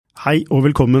Hei og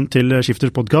velkommen til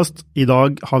Skifters podcast. I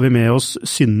dag har vi med oss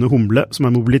Synne Humble, som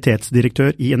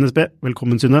mobilitetsdirektør i NSB.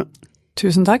 Velkommen, Synne.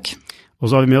 Tusen takk. Og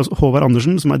så har vi med oss Håvard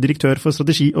Andersen, som direktør for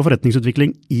strategi og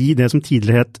forretningsutvikling i det som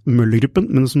tidligere het Møller-gruppen,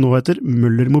 men som nå heter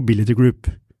Møller Mobility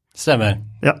Group. Stemmer.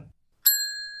 Ja.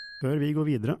 Før vi går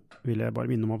videre, vil jeg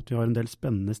bare minne om at vi har en del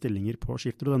spennende stillinger på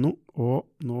Skifter.no, og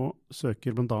nå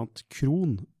søker blant annet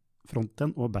Kron,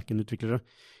 frontend og backend-utviklere.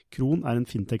 Kron en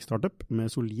fintech-startup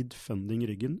med solid funding i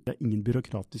ryggen. Det ingen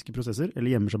byråkratiske prosesser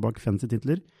eller gjemmer seg bak fancy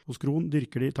titler. Hos Kron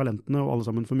dyrker de talentene, og alle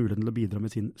sammen får muligheten til å bidra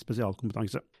med sin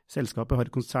spesialkompetanse. Selskapet har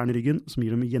et konsern i ryggen som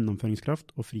gir dem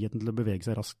gjennomføringskraft og friheten til å bevege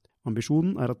seg raskt.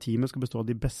 Ambisjonen at teamet skal bestå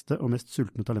av de beste og mest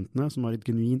sultne talentene som har et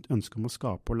genuint ønske om å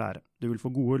skape og lære. Du vil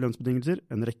få gode lønnsbetingelser,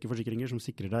 en rekke forsikringer som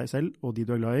sikrer deg selv og de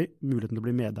du glad i, muligheten til å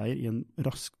bli medeier i en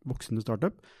raskt voksende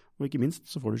startup, og ikke minst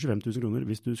så får du 25 000 kroner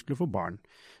hvis du skulle få barn.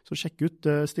 Så sjekk ut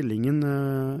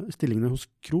stillingene hos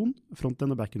Kron,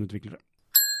 frontend og backend-utviklere.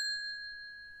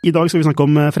 I dag skal vi snakke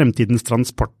om fremtidens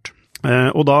transport.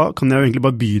 Og da kan jeg jo egentlig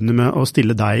bare begynne med å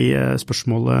stille deg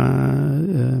spørsmålet,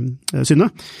 Synne.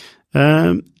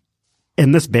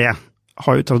 NSB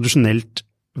har jo tradisjonelt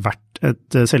vært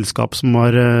et selskap som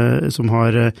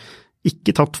har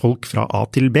ikke tatt folk fra A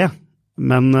til B,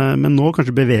 men nå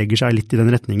kanskje beveger seg litt i den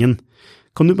retningen.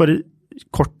 Kan du bare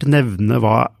kort nevne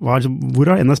hvor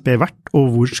har NSB vært,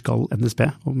 og hvor skal NSB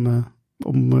om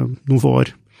noen få år?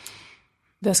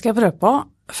 Det skal jeg prøve på.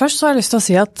 Først så har jeg lyst til å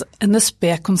si at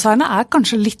NSB-konsernet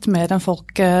kanskje litt mer enn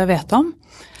folk vet om.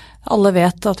 Alle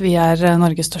vet at vi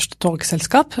Norges største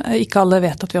togselskap. Ikke alle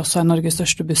vet at vi også Norges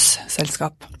største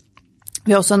busselskap.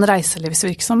 Vi har også en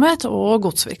reiselivsvirksomhet og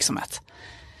godsvirksomhet.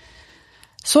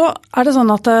 Så det sånn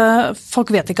at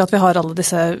folk vet ikke at vi har alle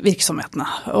disse virksomhetene,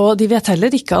 og de vet heller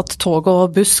ikke at tog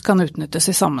og buss kan utnyttes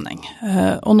i sammenheng.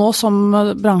 Og nå som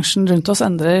bransjen rundt oss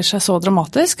endrer seg så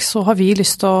dramatisk, så har vi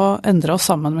lyst til å endre oss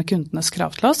sammen med kundenes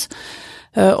krav til oss.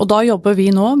 Og da jobber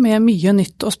vi nå med mye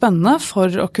nytt og spennende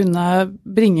for å kunne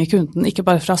bringe kunden ikke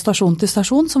bare fra stasjon til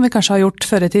stasjon, som vi kanskje har gjort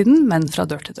før i tiden, men fra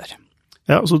dør til dør.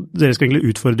 Ja, så dere skal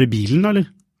egentlig utfordre bilen,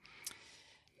 eller?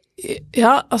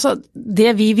 Ja, altså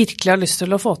det vi virkelig har lyst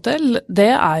til å få til,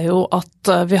 det jo at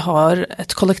vi har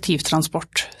et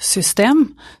kollektivtransportsystem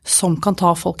som kan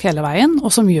ta folk hele veien,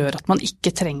 og som gjør at man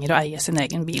ikke trenger å eie sin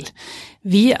egen bil.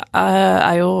 Vi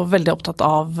jo veldig opptatt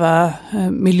av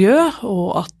miljø,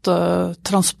 og at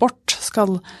transport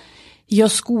skal gi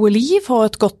oss gode liv og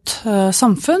et godt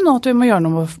samfunn, og at vi må gjøre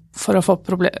noe for å få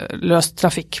løst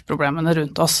trafikkproblemene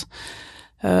rundt oss.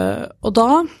 Og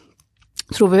da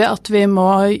tror vi at vi må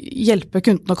hjelpe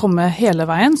kunden å komme hele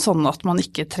veien, sånn at man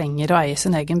ikke trenger å eie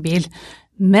sin egen bil.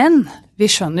 Men vi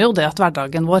skjønner jo det at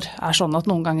hverdagen vår sånn at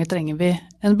noen ganger trenger vi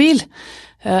en bil.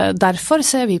 Derfor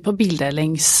ser vi på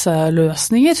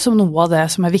bildelingsløsninger som noe av det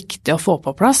som viktig å få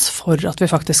på plass for at vi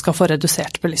faktisk skal få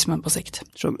redusert bilismen på sikt.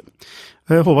 Skjønner.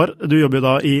 Håvard, du jobber jo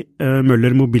da i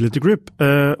Møller Mobility Group,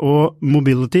 og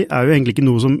mobility jo egentlig ikke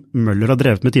noe som Møller har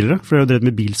drevet med tidligere, for de har drevet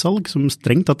med bilsalg som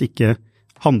strengt tatt ikke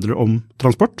handler om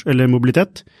transport eller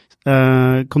mobilitet.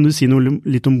 Kan du si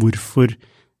litt om hvorfor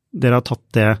dere har tatt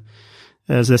det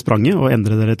spranget og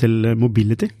endret dere til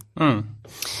mobility?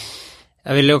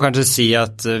 Jeg vil jo kanskje si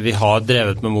at vi har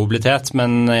drevet med mobilitet,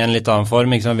 men i en litt annen form.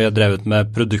 Ikke sant? Vi har drevet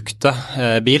med produktet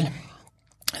bil,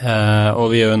 og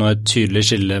vi gjør jo nå et tydelig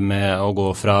skille med å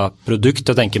gå fra produkt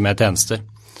til å tenke med tjenester.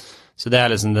 Så det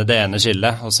liksom det ene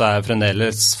skillet, og så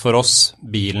fremdeles for oss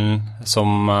bilen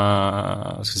som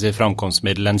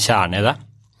framkomstmiddel en kjerne i det.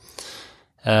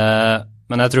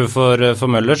 Men jeg tror for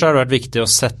Møller så har det vært viktig å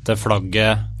sette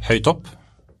flagget høyt opp,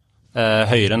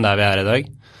 høyere enn der vi i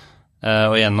dag,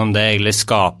 og gjennom det egentlig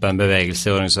skape en bevegelse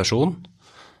i organisasjonen,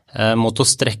 mot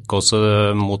å strekke oss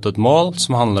mot et mål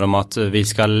som handler om at vi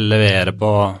skal levere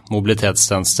på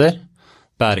mobilitetstjenester,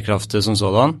 bærekraftig som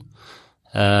sådan,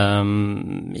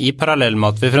 i parallell med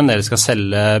at vi fremdeles skal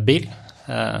selge bil,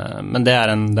 men det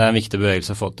en viktig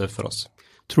bevegelse å få til for oss.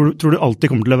 Tror du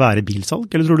alltid kommer til å være bilsalg,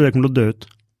 eller tror du det kommer til å dø ut?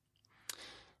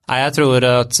 Nei, jeg tror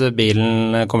at bilen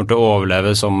kommer til å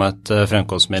overleve som et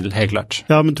fremkomstmiddel, helt klart.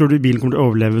 Ja, men tror du bilen kommer til å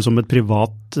overleve som et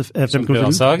privat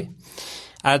fremkomstmiddel?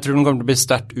 Jeg tror den kommer til å bli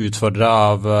sterkt utfordret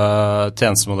av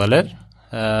tjenestemodeller.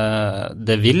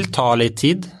 Det vil ta litt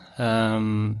tid,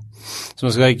 så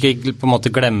man skal ikke på en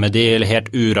måte glemme de helt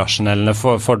urasjonelle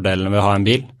fordelene ved å ha en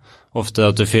bil. Ofte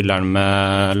at du fyller den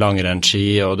med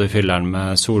langrennsski, og du fyller den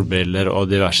med solbriller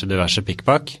og diverse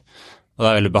pikkpakk. Og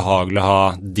det veldig behagelig å ha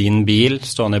din bil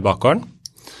stående i bakgården.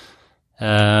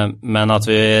 Men at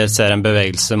vi ser en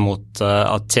bevegelse mot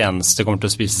at tjenester kommer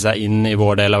til å spise seg inn i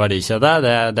vår del av verdikjedet,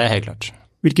 det helt klart.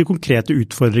 Hvilke konkrete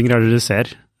utfordringer dere ser,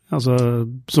 altså,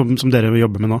 som dere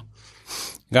jobber med nå?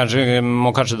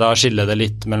 Må kanskje da skille det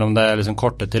litt mellom det liksom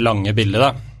korte til lange bildet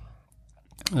da.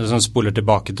 Som spoler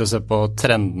tilbake til å se på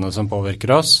trendene som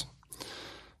påvirker oss.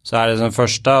 Så det som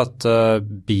første at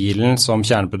bilen som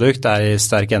kjerneprodukt i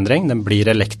sterk endring. Den blir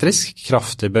elektrisk,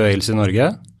 kraftig bevegelse i Norge.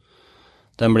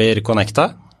 Den blir connecta,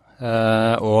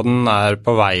 og den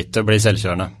på vei til å bli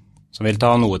selvkjørende, som vil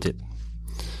ta noe tid.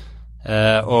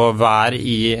 Og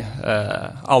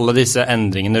alle disse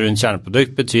endringene rundt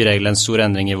kjerneprodukt betyr egentlig en stor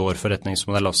endring i vår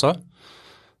forretningsmodell også.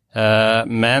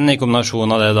 Men i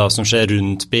kombinasjon av det da som skjer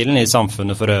rundt bilen i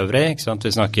samfunnet for øvrig, ikke sant?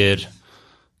 Vi snakker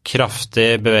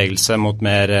kraftig bevegelse mot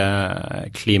mer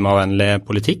klimavennlig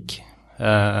politikk,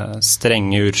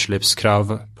 strenge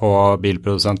utslippskrav på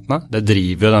bilprodusentene. Det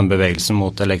driver jo den bevegelsen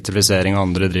mot elektrifisering av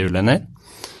andre drivlinjer.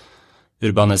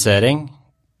 Urbanisering,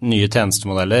 nye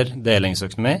tjenestemodeller,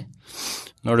 delingsøkonomi.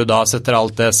 Når du da setter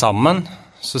alt det sammen,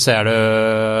 så ser du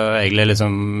egentlig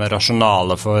liksom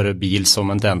rasjonale for bil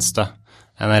som en tjeneste.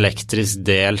 En elektrisk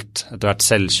delt, etter hvert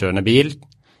selvkjørende bil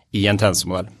i en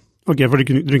tjenestemodell. Ok, for du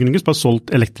kunne ikke bare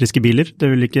solgt elektriske biler? Det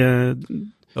vil ikke...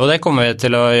 Jo, det kommer vi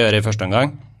til å gjøre i første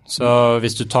omgang. Så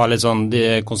hvis du tar litt sånn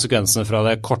de konsekvensene fra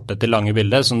det korte til lange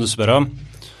bildet, som du spør om,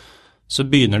 så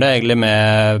begynner det egentlig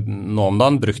med nå om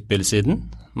dagen bruktbilsiden.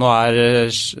 Nå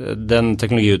den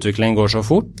teknologiutviklingen går så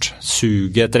fort,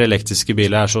 suget etter elektriske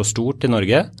biler så stort i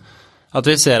Norge, at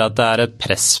vi ser at det et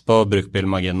press på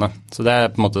bruktbilmarginene. Så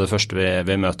det på en måte det første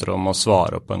vi møter om å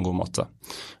svare opp på en god måte.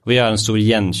 Vi har en stor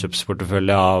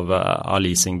gjenkjøpsportefølje av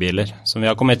leasingbiler, som vi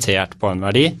har kommentert på en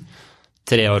verdi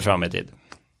 3 år frem i tid.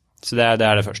 Så det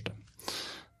det første.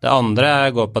 Det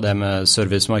andre går på det med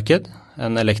servicemarked.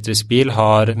 En elektrisk bil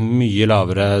har mye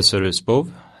lavere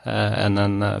servicebehov enn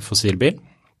en fossilbil.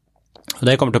 Og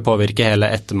det kommer til å påvirke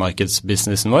hele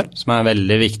ettermarkedsbusinessen vår, som en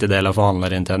veldig viktig del av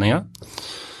forhandlerinntjeningen.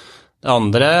 Det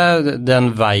andre, den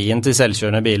veien til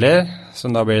selvkjørende biler,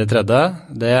 som da blir det tredje,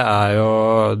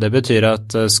 det betyr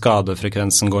at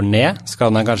skadefrekvensen går ned.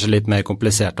 Skaden kanskje litt mer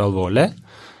komplisert og alvorlig,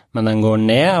 men den går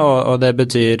ned, og det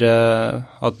betyr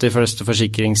at de første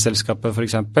forsikringsselskaper for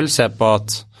eksempel ser på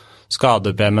at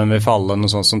skadepremien vil falle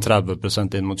noe sånt som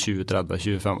 30% inn mot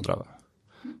 2030-2035.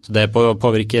 Så det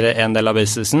påvirker en del av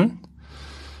businessen.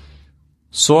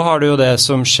 Så har du jo det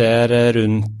som skjer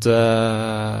rundt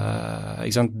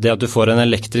ikke sant? Det at du får en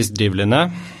elektrisk drivlinje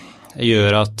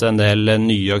gjør at en del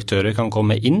nye aktører kan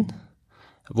komme inn,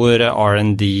 hvor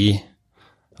R&D,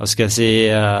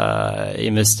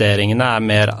 investeringene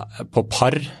mer på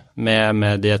par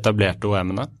med de etablerte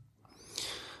OEM-ene.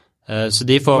 Så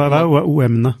de får... Hva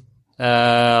OEM-ene?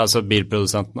 Altså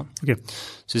bilprodusentene. Okay.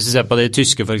 Så hvis vi ser på de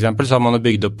tyske for eksempel, så har man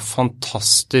bygd opp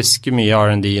fantastisk mye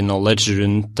R&D-knowledge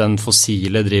rundt den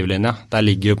fossile drivlinja. Der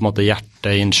ligger jo på en måte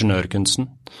hjertet i ingeniørkunsten.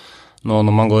 Nå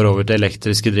når man går over til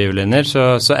elektriske drivlinjer,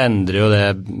 så endrer jo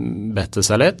det bettet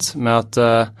seg litt, med at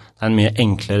det en mye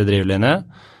enklere drivlinje.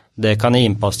 Det kan gi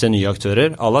innpass til nye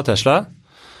aktører, à la Tesla,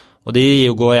 og de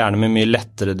går gjerne med mye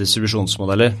lettere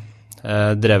distribusjonsmodeller.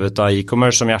 Drevet av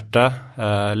e-commerce som hjerte,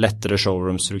 lettere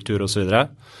showroom-struktur og så videre,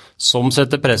 som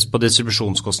setter press på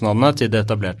distribusjonskostnadene til de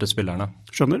etablerte spillerne.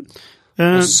 Skjønner.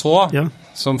 Og så,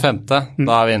 som femte,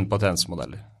 da vi inne på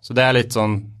tjenestemodeller. Så det litt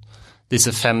sånn,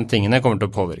 disse 5 tingene kommer til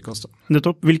å påvirke oss da.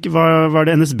 Nettopp. Hva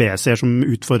det NSB ser som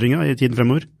utfordringer i tiden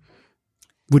fremover?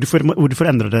 Hvorfor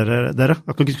endrer dere?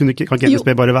 Kan ikke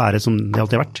NSB bare være som det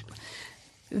alltid har vært?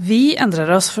 Vi endrer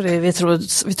oss fordi vi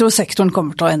tror sektoren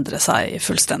kommer til å endre seg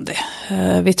fullstendig.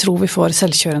 Vi tror vi får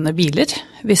selvkjørende biler.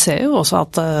 Vi ser jo også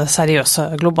at seriøse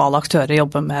globale aktører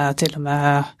jobber med til og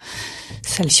med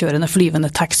selvkjørende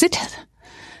flyvende taxier.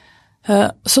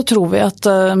 Så tror vi at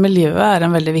miljøet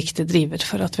en veldig viktig driver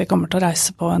for at vi kommer til å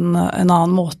reise på en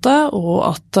annen måte,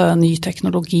 og at ny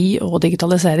teknologi og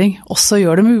digitalisering også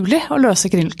gjør det mulig å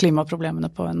løse klimaproblemene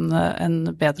på en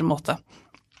bedre måte.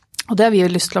 Og det har vi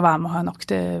lyst til å være med og ha en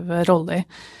aktiv rolle i.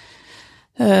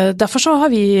 Derfor så har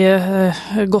vi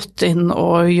gått inn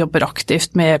og jobber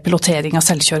aktivt med pilotering av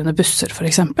selvkjørende busser for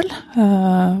eksempel,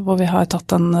 hvor vi har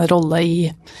tatt en rolle i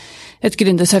et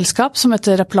gründerselskap som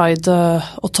heter Applied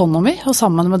Autonomy, og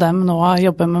sammen med dem nå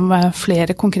jobber vi med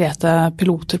flere konkrete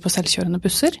piloter på selvkjørende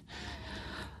busser.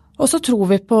 Og så tror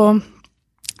vi på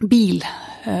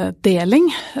bildeling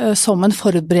som en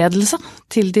forberedelse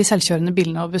til de selvkjørende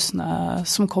bilene og bussene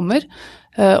som kommer,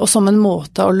 og som en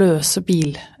måte å løse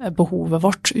bilbehovet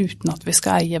vårt uten at vi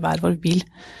skal eie hver vår bil.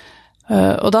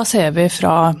 Og da ser vi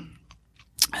fra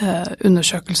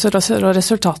undersøkelser og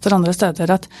resultater andre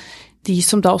steder at de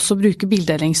som da også bruker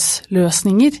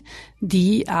bildelingsløsninger,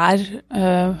 de har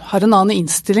en annen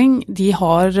innstilling, de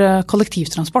har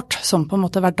kollektivtransport som på en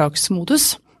måte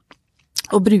hverdagsmodus.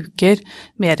 og bruker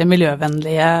mer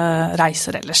miljøvennlige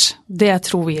reiser ellers. Det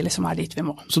tror vi liksom dit vi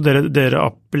må. Så dere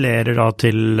appellerer da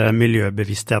til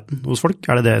miljøbevisstheten hos folk?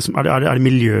 Er det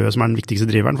miljøet som den viktigste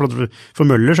driveren? For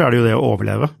Møller så det jo det å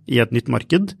overleve i et nytt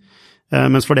marked,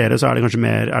 mens for dere så det kanskje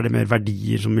mer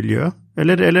verdier som miljø?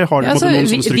 Eller har dere noen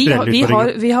som strukturelle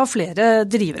utfordringer? Vi har flere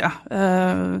drivere.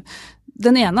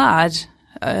 Den ene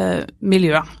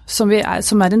miljø, som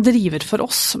en driver for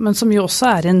oss, men som jo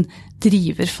også en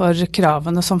driver for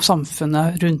kravene som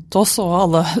samfunnet rundt oss og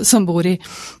alle som bor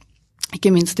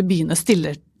ikke minst i byene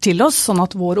stiller til oss, sånn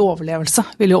at vår overlevelse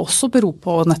vil jo også bero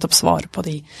på å nettopp svare på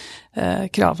de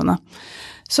kravene.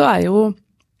 Så jo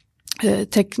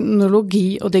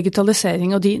teknologi og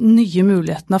digitalisering og de nye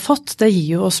mulighetene har fått, det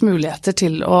gir jo oss muligheter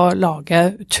til å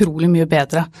lage utrolig mye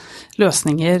bedre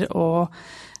løsninger og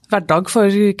hverdag for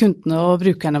kundene og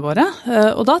brukerne våre,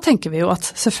 og da tenker vi jo at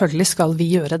selvfølgelig skal vi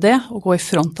gjøre det og gå i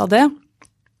front av det,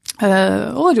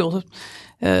 og jo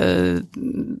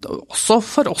også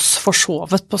for oss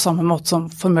forsovet på samme måte som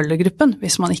for Møller-gruppen.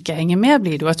 Hvis man ikke henger med,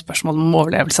 blir det jo et spørsmål om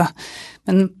overlevelse.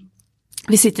 Men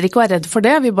vi sitter ikke og redd for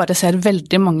det, vi bare ser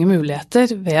veldig mange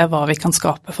muligheter ved hva vi kan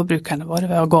skape for brukerne våre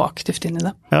ved å gå aktivt inn i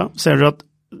det. Ja, ser dere at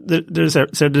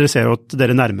dere ser at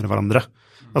dere nærmer hverandre?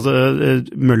 Altså,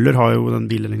 Møller har jo den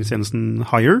bildelingsstjenesten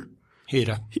Hire.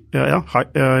 Hyre.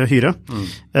 Hyre.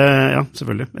 Ja,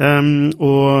 selvfølgelig.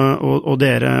 Og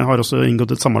dere har også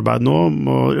inngått et samarbeid nå,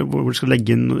 hvor dere skal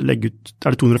legge ut,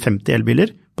 det 250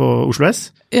 elbiler på Oslo S?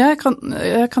 Jeg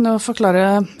kan jo forklare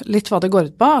litt hva det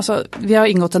går ut på. Altså, vi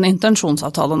har inngått en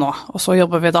intensjonsavtale nå, og så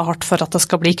jobber vi da hardt for at det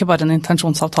skal bli ikke bare en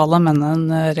intensjonsavtale, men en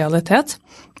realitet.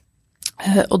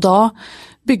 Og da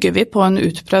bygger vi på en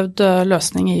utprøvd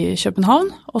løsning i København,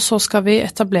 og så skal vi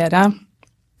etablere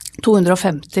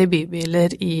 250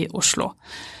 bybiler i Oslo.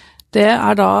 Det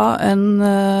da en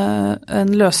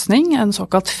løsning, en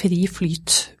såkalt fri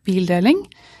flyt-bildeling,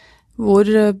 hvor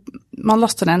man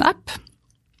laster ned en app,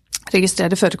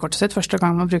 registrerer førerkortet sitt første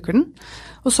gang man bruker den,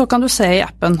 og så kan du se i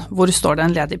appen hvor står det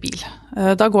en ledig bil.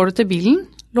 Da går du til bilen,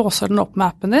 låser den opp med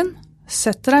appen din,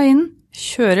 setter deg inn,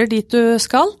 kjører dit du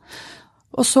skal,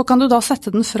 og så kan du da sette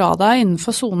den fra deg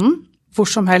innenfor zonen, hvor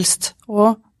som helst,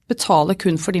 og betale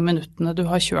kun for de minuttene du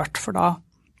har kjørt, for da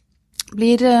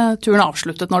blir turen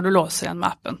avsluttet når du låser igjen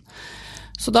med appen.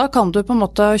 Så da kan du på en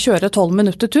måte kjøre 12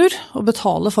 minutter tur, og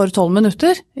betale for 12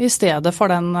 minutter, i stedet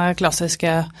for den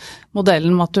klassiske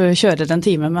modellen med at du kjører en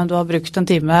time, men du har brukt en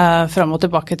time frem og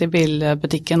tilbake til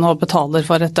bilbutikken og betaler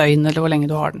for et døgn, eller hvor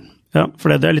lenge du har den. Ja,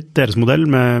 for det litt deres modell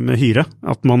med hyre,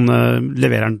 at man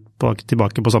leverer den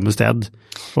tilbake på samme sted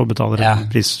og betaler en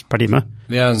pris per time.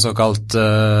 Vi har en såkalt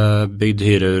bygd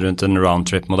hyre rundt en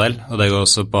roundtrip-modell, og det går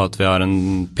også på at vi har en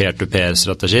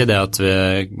peer-to-peer-strategi, det at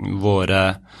våre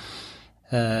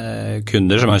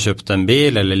kunder som har kjøpt en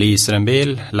bil, eller leaser en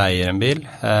bil, leier en bil,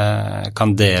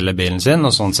 kan dele bilen sin,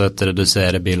 og sånn sett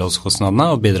redusere bilholdskostnadene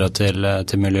og bidra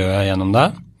til miljøet gjennom det.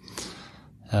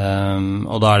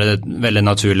 Og da det veldig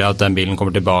naturlig at den bilen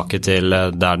kommer tilbake til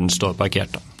der den står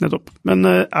parkert. Nettopp. Men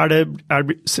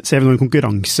ser vi noen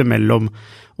konkurranse mellom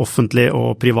offentlige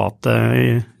og private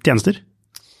tjenester?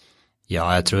 Ja,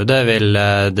 jeg tror det vil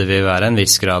være en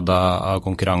viss grad av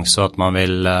konkurranse, og at man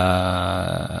vil,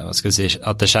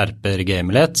 at det skjerper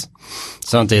gamet litt.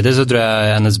 Samtidig så tror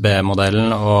jeg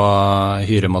NSB-modellen og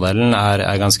hyremodellen er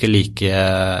ganske like,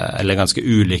 eller ganske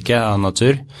ulike av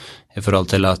natur, i forhold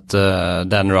til at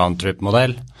det en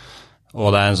roundtrip-modell,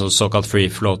 og det en såkalt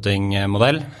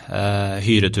free-floating-modell.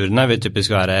 Hyreturene vil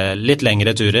typisk være litt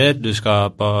lengre turer. Du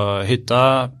skal på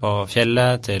hytta, på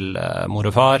fjellet, til mor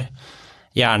og far.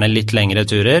 Gjerne litt lengre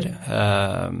turer,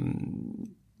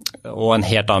 og en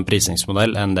helt annen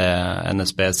prisingsmodell enn det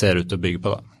NSB ser ut til å bygge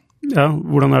på da. Ja,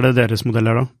 hvordan det deres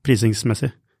modeller da,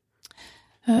 prisingsmessig?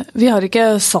 Vi har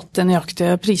ikke satt de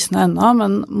nøyaktige prisene ennå,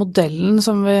 men modellen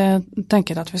som vi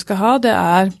tenker at vi skal ha, det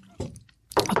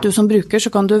at du som bruker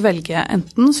så kan du velge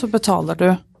enten så betaler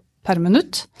du per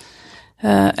minutt,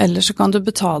 eller så kan du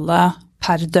betale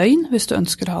per døgn hvis du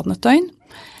ønsker å ha den et døgn,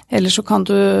 eller så kan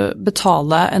du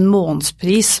betale en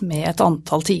månedspris med et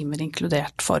antall timer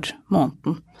inkludert for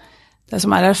måneden. Det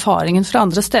som erfaringen fra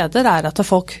andre steder at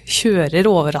folk kjører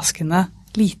overraskende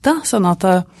lite, sånn at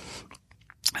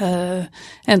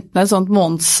enten et sånt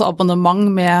månedsabonnement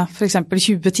med for eksempel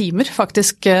 20 timer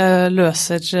faktisk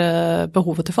løser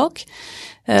behovet til folk,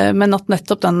 men at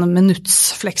nettopp den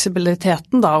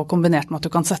minuttsfleksibiliteten da, og kombinert med at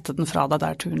du kan sette den fra deg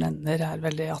der turen ender,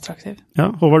 veldig attraktiv. Ja,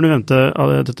 Håvard, du nevnte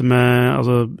dette med at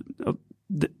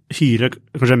hyre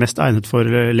kanskje mest egnet for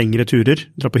lengre turer,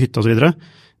 dra på hytta og så videre,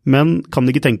 men kan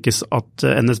det ikke tenkes at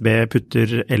NSB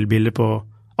putter elbiler på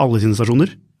alle sine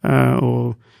stasjoner,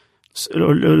 og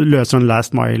løser den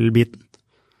last mile-biten?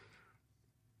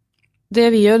 Det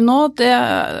vi gjør nå,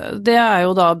 det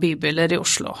jo da bybiler i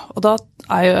Oslo. Og da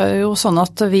jo sånn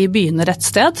at vi begynner et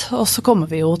sted, og så kommer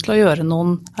vi jo til å gjøre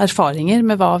noen erfaringer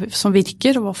med hva som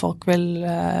virker, og hva folk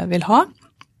vil ha.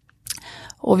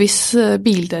 Og hvis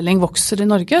bildeling vokser i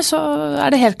Norge, så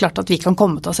det helt klart at vi kan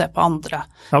komme til å se på andre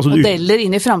modeller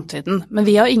inn i fremtiden. Men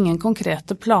vi har ingen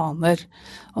konkrete planer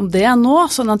om det nå,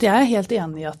 sånn at jeg helt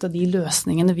enig i at de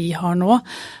løsningene vi har nå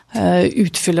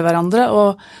utfyller hverandre,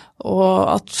 og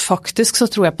at faktisk så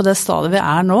tror jeg på det stadiet vi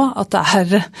nå, at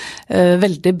det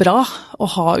veldig bra å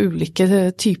ha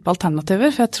ulike typer alternativer,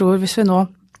 for jeg tror hvis vi nå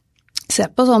ser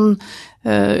på sånn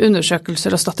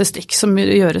undersøkelser og statistikk som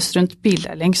gjøres rundt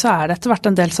bildeling, så det etter hvert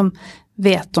en del som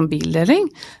vet om bildeling,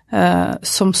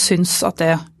 som syns at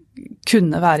det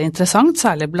kunne være interessant,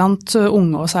 særlig blant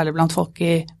unge og særlig blant folk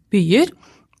i byer.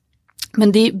 Men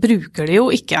de bruker det jo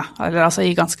ikke, eller altså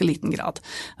i ganske liten grad.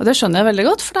 Og det skjønner jeg veldig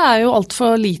godt, for det jo alt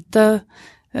for lite,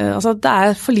 altså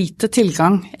det for lite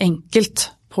tilgang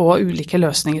enkelt på ulike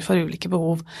løsninger for ulike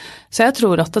behov. Så jeg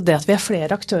tror at det at vi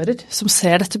flere aktører som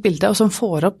ser dette bildet, og som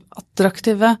får opp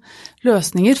attraktive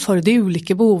løsninger for de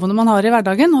ulike behovene man har i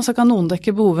hverdagen, og så kan noen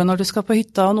dekke behovet når du skal på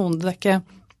hytta, og noen dekke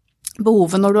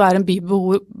behovet når du en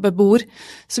bybeboer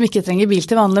som ikke trenger bil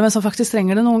til vanlig, men som faktisk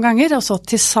trenger det noen ganger, og så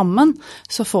til sammen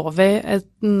så får vi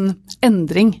en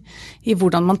endring i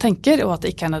hvordan man tenker, og at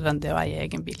det ikke nødvendig å eie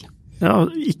egen bil. Ja,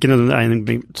 ikke nødvendig å eie egen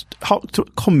bil.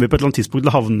 Kommer vi på et eller annet tidspunkt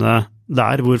til å havne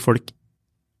der hvor folk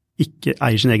ikke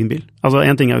eier sin egen bil? Altså,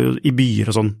 en ting jo i byer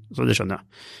og sånn, så det skjønner jeg.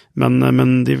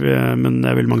 Men det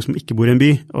veldig mange som ikke bor i en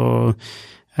by, og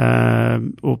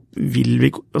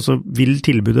vil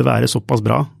tilbudet være såpass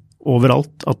bra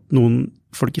overalt at noen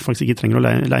folk faktisk ikke trenger å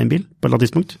leie en bil på et eller annet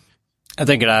tidspunkt? Jeg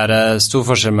tenker det stor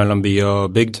forskjell mellom by og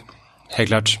bygd,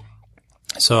 helt klart.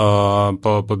 Så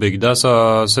på bygda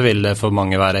så vil det for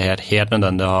mange være helt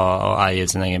nødvendig å eie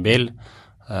sin egen bil.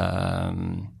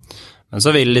 Men så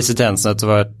vil disse tjenestene etter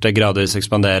hvert gradvis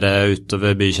ekspandere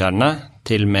utover bykjernene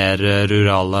til mer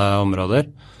rurale områder.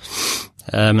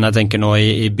 Men jeg tenker nå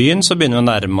i byen så begynner vi å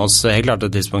nærme oss helt klart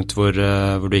et tidspunkt hvor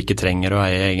du ikke trenger å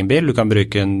eie egen bil. Du kan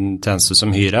bruke en tjeneste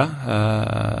som hyre.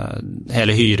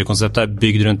 Hele hyrekonseptet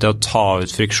bygd rundt det å ta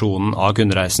ut friksjonen av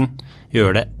kundereisen.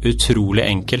 Gjør det utrolig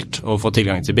enkelt å få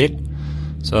tilgang til bil.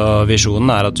 Så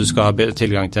visjonen at du skal ha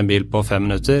tilgang til en bil på 5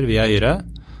 minutter via hyre.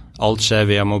 Alt skjer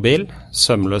via mobil,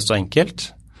 sømløst og enkelt.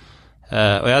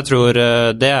 Og jeg tror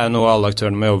det noe alle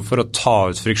aktørene må jobbe for, å ta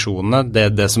ut friksjonene,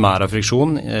 det som av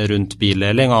friksjon rundt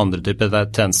bildeling og andre typer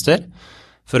tjenester,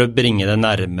 for å bringe det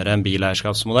nærmere en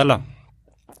bileierskapsmodell.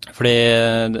 Fordi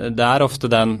det ofte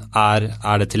den,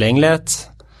 det tilgjengelighet?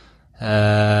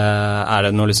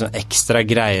 Det noe liksom ekstra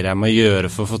greier jeg må gjøre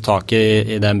for å få tak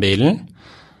i den bilen?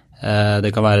 Det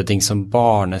kan være ting som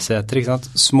barneseter, ikke sant?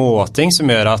 Småting som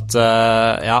gjør at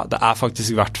det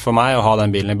faktisk verdt for meg å ha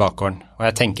den bilen i bakgården, og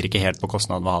jeg tenker ikke helt på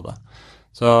kostnaden ved å ha det.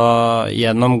 Så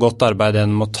gjennom godt arbeid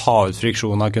gjennom å ta ut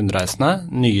friksjonen av kundereisene,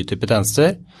 nye typer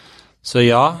tjenester, så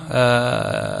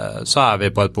så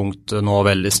vi på et punkt nå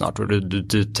veldig snart hvor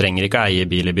du trenger ikke å eie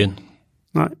bil i byen.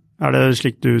 Nei, det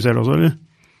slik du ser det også, eller?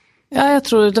 Ja, jeg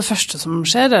tror det første som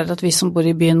skjer at vi som bor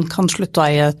i byen kan slutte å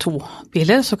eie 2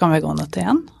 biler, så kan vi gå ned til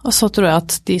 1. Og så tror jeg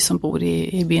at de som bor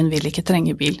i byen vil ikke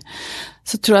trenge bil.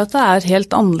 Så tror jeg at det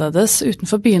helt annerledes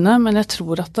utenfor byene, men jeg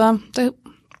tror at det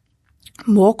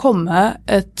må komme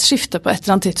et skifte på et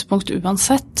eller annet tidspunkt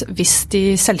uansett hvis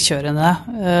de selvkjørende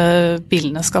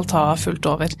bilene skal ta fullt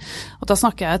over. Og da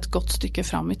snakker jeg et godt stykke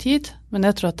frem i tid, men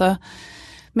jeg tror at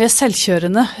med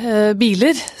selvkjørende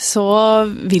biler så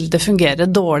vil det fungere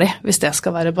dårlig hvis det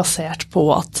skal være basert på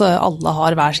at alle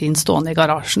har hver sin stående i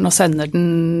garasjen og sender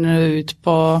den ut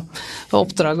på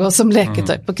oppdrag og som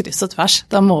leketøy på kryss og tvers.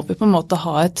 Da må vi på en måte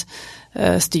ha et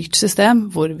styrt system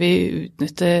hvor vi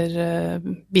utnytter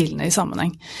bilene i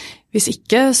sammenheng. Hvis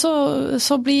ikke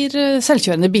så blir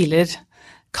selvkjørende biler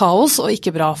kaos og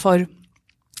ikke bra for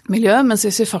miljø, mens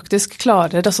hvis vi faktisk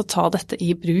klarer å ta dette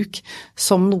i bruk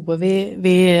som noe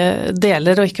vi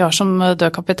deler og ikke har som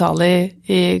død kapital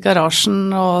i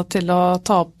garasjen og til å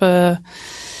ta opp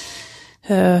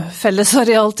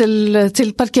fellesareal til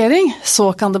parkering,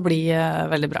 så kan det bli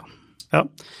veldig bra. Ja,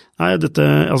 nei,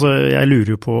 jeg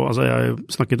lurer jo på, jeg har jo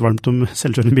snakket varmt om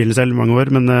selvkjørende biler selv i mange år,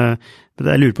 men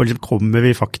jeg lurer på, kommer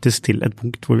vi faktisk til et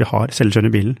punkt hvor vi har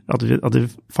selvkjørende bilen, at det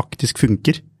faktisk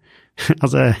funker?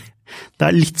 Det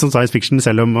litt sånn science fiction,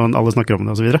 selv om alle snakker om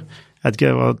det og så videre. Jeg vet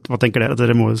ikke, hva tenker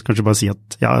dere må kanskje bare si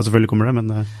at ja, selvfølgelig kommer det,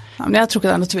 men... Ja, men jeg tror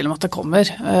ikke det noe tvil om at det kommer.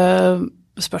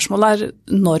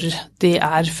 spørsmålet når de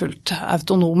fullt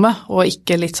autonome, og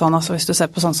ikke litt sånn, altså hvis du ser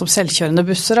på sånn som selvkjørende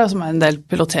busser, som en del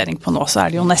pilotering på nå, så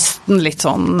det jo nesten litt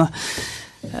sånn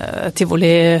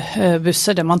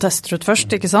tivoli-busser, det man tester ut først,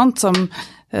 ikke sant, som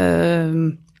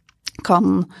kan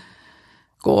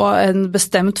gå en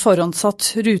bestemt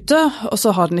forhåndsatt rute, og så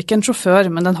har den ikke en sjåfør,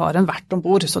 men den har en vert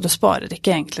ombord, så det sparer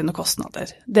ikke egentlig noen kostnader.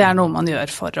 Det noe man gjør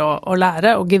for å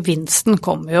lære, og gevinsten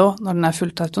kommer jo når den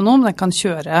fullt autonom. Den kan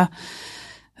kjøre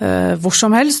hvor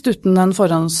som helst uten en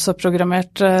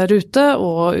forhåndsprogrammert rute,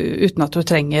 og uten at du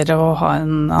trenger å ha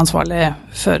en ansvarlig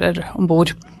fører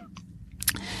ombord.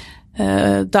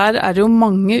 Der det jo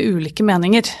mange ulike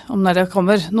meninger om når det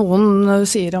kommer. Noen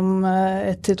sier om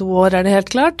 1 til 2 år det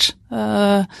helt klart.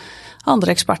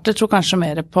 Andre eksperter tror kanskje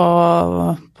mer på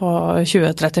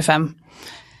 2035.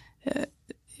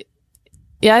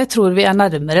 Jeg tror vi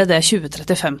nærmere det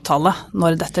 2035-tallet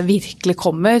når dette virkelig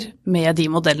kommer med de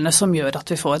modellene som gjør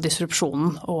at vi får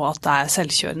disrupsjonen og at det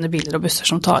selvkjørende biler og busser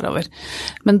som tar over.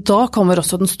 Men da kommer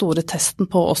også den store testen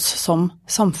på oss som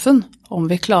samfunn, om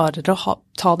vi klarer å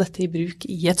ta dette i bruk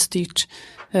i et styrt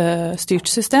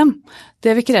system.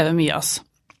 Det vil kreve mye av oss.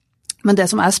 Men det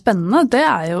som spennende, det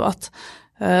jo at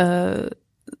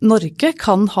Norge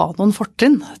kan ha noen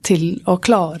fortrinn til å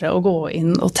klare å gå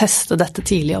inn og teste dette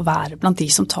tidlig og være blant de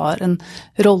som tar en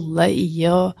rolle i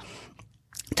å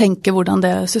tenke hvordan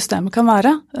det systemet kan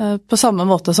være. På samme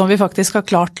måte som vi faktisk har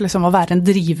klart liksom, å være en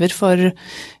driver for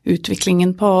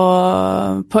utviklingen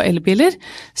på elbiler,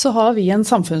 så har vi en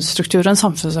samfunnsstruktur og en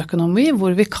samfunnsøkonomi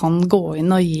hvor vi kan gå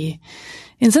inn og gi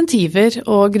insentiver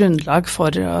og grunnlag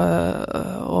for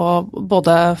å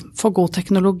både få god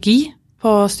teknologi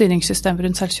på styringssystemer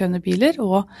rundt selvkjørende biler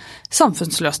og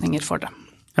samfunnsløsninger for det.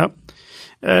 Ja,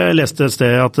 jeg leste et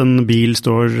sted at en bil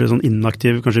står sånn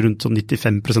inaktiv kanskje rundt sånn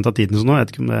 95% av tiden, så nå, jeg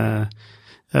vet ikke om det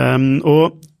og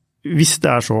hvis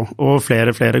det så, og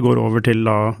flere går over til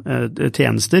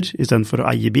tjenester i stedet for å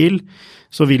eie bil,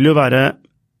 så vil det jo være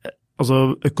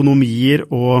økonomier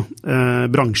og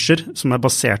bransjer som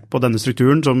basert på denne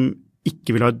strukturen som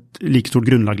ikke vil ha et like stort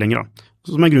grunnlag lenger,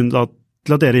 som grunnen til at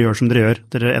dere gjør som dere gjør,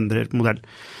 dere endrer på modell.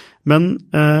 Men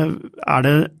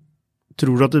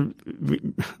tror du at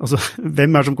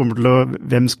hvem som kommer til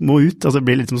hvem må ut? Altså det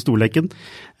blir litt som storleken.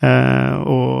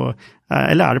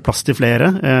 Eller det plass til flere,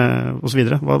 og så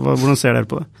videre? Hvordan ser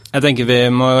dere på det? Jeg tenker vi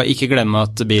må ikke glemme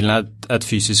at bilen et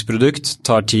fysisk produkt,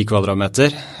 tar 10 kvadratmeter.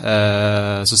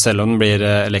 Så selv om den blir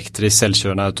elektrisk,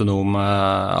 selvkjørende, autonom,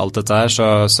 alt dette her,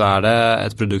 så det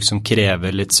et produkt som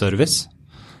krever litt service.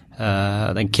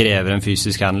 Den krever en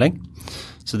fysisk handling.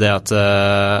 Så det at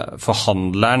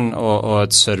forhandleren og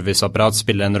et serviceapparat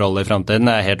spiller en rolle i fremtiden,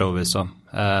 jeg helt overbevist om.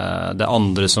 Det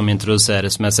andre som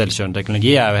introduseres med selvkjørende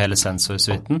teknologi jo hele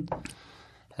sensorsuiten,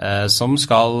 som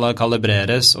skal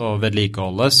kalibreres og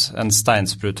vedlikeholdes. En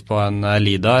steinsprut på en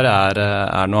LiDAR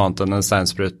noe annet enn en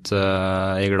steinsprut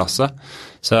i glasset.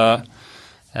 Så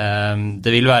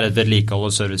det vil være et vedlikehold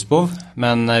og servicebehov,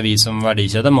 men vi som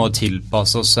verdikjede må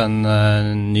tilpasse oss en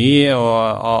ny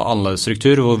og annerledes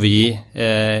struktur, hvor vi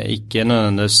ikke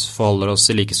nødvendigvis forholder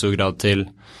oss i like stor grad til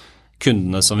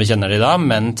kundene som vi kjenner i dag,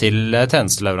 men til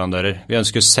tjenesteleverandører. Vi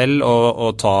ønsker selv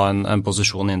å ta en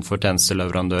posisjon innenfor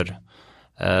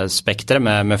tjenesteleverandørspektret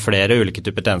med flere ulike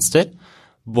typer tjenester,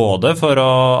 både for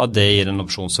at det gir en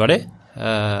opsjonsverdi,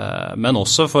 men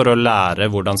også for å lære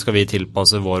hvordan skal vi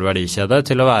tilpasse vår verdikjede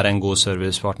til å være en god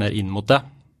servicepartner inn mot det.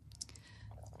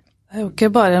 Det jo ikke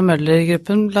bare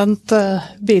Møller-gruppen blant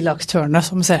bilaktørene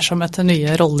som ser som etter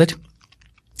nye roller.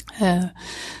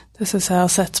 Det synes jeg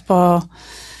har sett på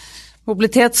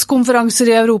mobilitetskonferanser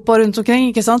i Europa rundt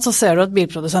omkring, ikke sant? Så ser du at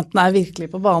bilprodusentene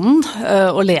virkelig på banen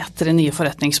og leter i nye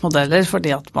forretningsmodeller,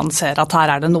 fordi at man ser at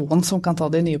her det noen som kan ta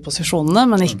de nye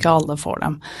posisjonene, men ikke alle får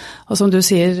dem. Og som du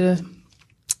sier,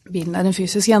 bilen en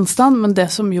fysisk gjenstand, men det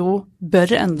som jo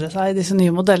bør endre seg i disse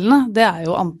nye modellene, det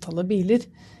jo antallet biler.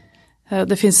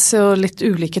 Det finnes jo litt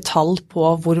ulike tall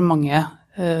på hvor mange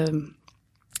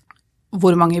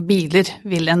biler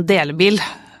vil en delebil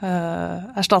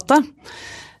erstatte.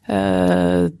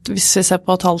 Hvis vi ser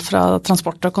på tall fra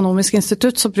Transportøkonomisk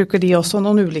institutt, så bruker de også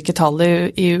noen ulike tall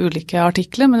i ulike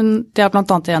artikler, men de har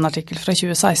blant annet i en artikkel fra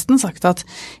 2016 sagt at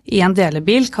en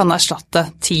delebil kan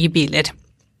erstatte 10 biler.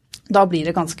 Da blir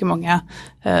det ganske mange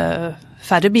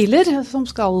færre biler som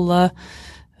skal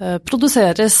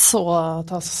produseres og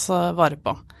tas vare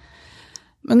på.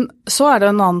 Men så det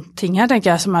en annen ting her,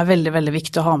 tenker jeg, som veldig, veldig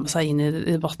viktig å ha med seg inn i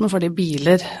debatten, fordi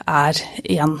biler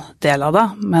en del av det,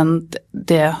 men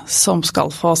det som skal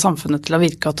få samfunnet til å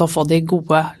virke og til å få de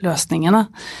gode løsningene,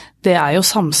 det jo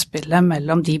samspillet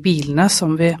mellom de bilene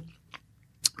som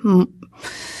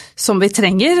som vi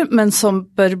trenger, men som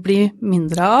bør bli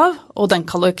mindre av, og den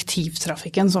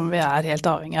kollektivtrafikken som vi helt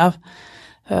avhengig av.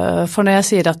 For når jeg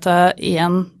sier at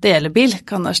en delebil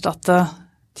kan erstatte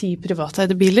 10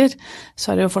 privateide biler,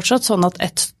 så det jo fortsatt sånn at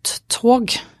et tog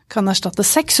kan erstatte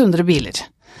 600 biler.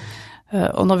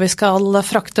 Og når vi skal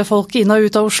frakte folk inn og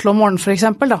ut av Oslo om morgenen for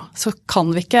eksempel, da, så kan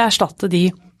vi ikke erstatte de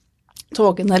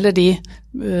togene eller de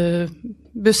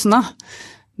bussene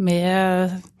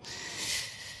med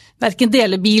hverken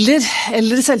delebiler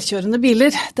eller selvkjørende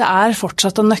biler. Det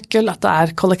fortsatt en nøkkel at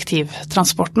det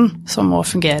kollektivtransporten som må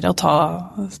fungere og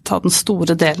ta den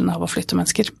store delen av å flytte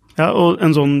mennesker. Ja, og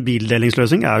en sånn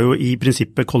bildelingsløsning jo i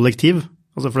prinsippet kollektiv,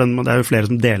 altså for det jo flere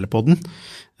som deler på den.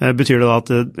 Betyr det da at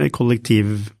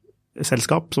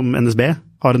kollektivselskap som NSB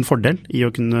har en fordel i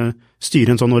å kunne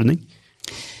styre en sånn ordning?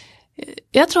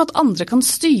 Jeg tror at andre kan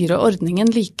styre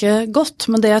ordningen like godt,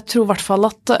 men det jeg tror i hvert fall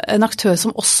at en aktør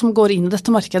som oss som går inn i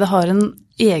dette markedet har en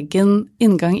egen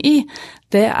inngang i,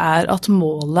 det at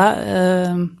målet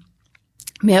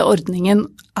med ordningen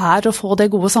å få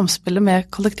det gode samspillet med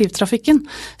kollektivtrafikken,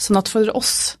 sånn at for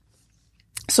oss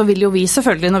så vil jo vi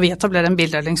selvfølgelig, når vi etablerer en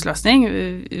bildelingsløsning,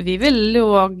 vi vil jo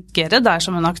agere der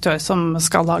som en aktør som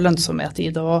skal ha lønnsomhet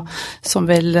i det, og som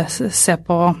vil se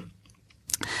på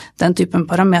den typen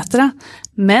parametre.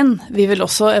 Men vi vil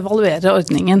også evaluere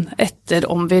ordningen etter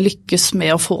om vi lykkes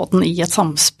med å få den i et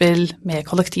samspill med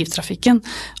kollektivtrafikken,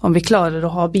 om vi klarer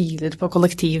å ha biler på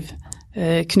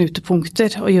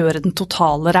kollektivknutepunkter og gjøre den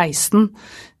totale reisen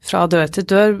fra dør til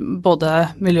dør,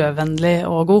 både miljøvennlig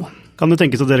og god. Kan det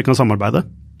tenkes at dere kan samarbeide?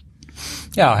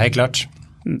 Ja, helt klart.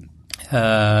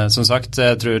 Som sagt,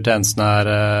 jeg tror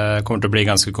tjenestene kommer til å bli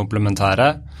ganske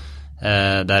komplementære.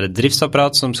 Det et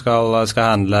driftsapparat som skal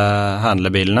handle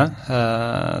bilene,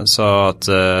 så at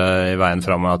i veien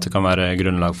fremover at det kan være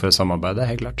grunnlag for samarbeid,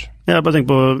 helt klart. Jeg bare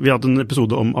tenker på, vi har hatt en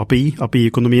episode om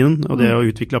API-økonomien, og det å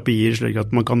utvikle API-er slik at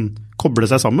man kan koble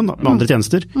seg sammen da, med andre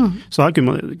tjenester. Så her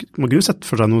kunne man jo sett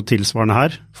for seg noe tilsvarende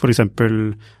her, for eksempel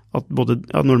at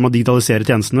når man digitaliserer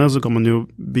tjenestene, så kan man jo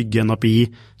bygge en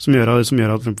API som gjør at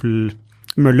for eksempel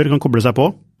Møller kan koble seg på,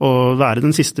 og være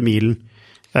den siste milen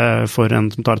for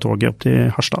en som tar toget opp til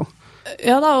Harstad.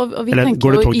 Ja da, og vi Eller tenker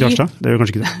går det jo tog til Harstad? Det gjør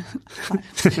kanskje ikke det.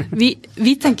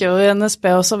 vi tenker jo i NSB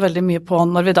også veldig mye på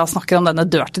når vi da snakker om denne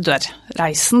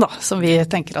dør-til-dør-reisen da, som vi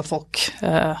tenker at folk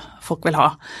vil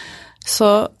ha.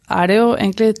 Så det jo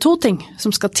egentlig 2 ting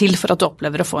som skal til for at du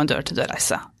opplever å få en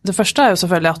dør-til-dør-reise. Det første jo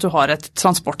selvfølgelig at du har et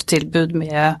transporttilbud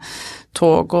med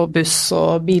tog og buss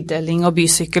og bildeling og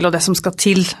bysykkel og det som skal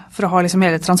til for å ha liksom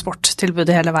hele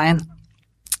transporttilbudet hele veien.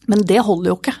 Men det holder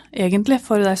jo ikke egentlig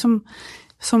for deg som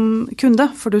kunde,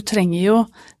 for du trenger jo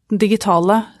den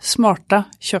digitale, smarte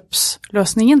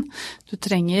kjøpsløsningen. Du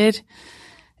trenger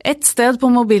et sted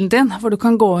på mobilen din hvor du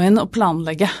kan gå inn og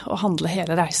planlegge og handle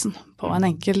hele reisen på en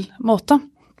enkel måte.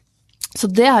 Så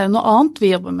det jo noe annet vi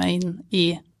jobber med inn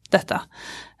i dette.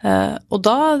 Og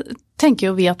da tenker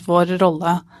jo vi at vår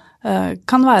rolle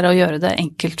kan være å gjøre det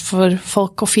enkelt for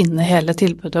folk å finne hele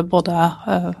tilbudet, både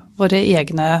våre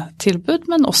egne tilbud,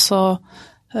 men også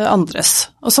andres.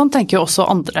 Og sånn tenker jo også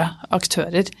andre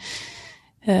aktører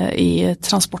i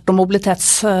transport- og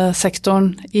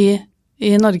mobilitetssektoren i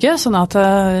Norge, sånn at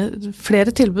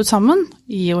flere tilbud sammen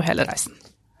gir jo hele reisen.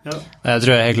 Ja. Jeg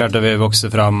tror helt klart at vi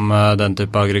vokser fram den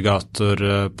type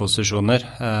aggregatorposisjoner.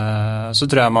 Så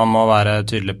tror jeg man må være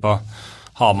tydelig på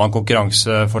har man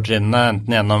konkurransefortrinnene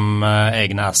enten gjennom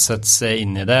egne assets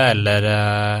inn i det, eller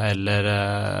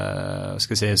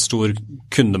skal jeg si, stor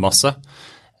kundemasse,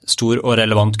 stor og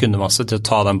relevant kundemasse til å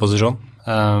ta den posisjonen.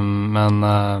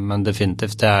 Men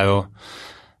definitivt, det jo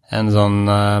en sånn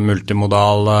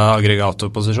multimodal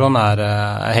aggregatorposisjon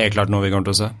helt klart noe vi kommer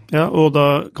til å se. Ja, og da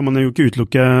kan man jo ikke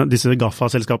utelukke disse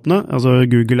GAFA-selskapene, altså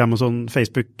Google, Amazon,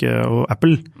 Facebook og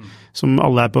Apple, som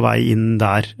alle på vei inn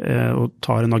der og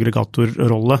tar en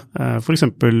aggregatorrolle. For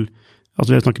eksempel,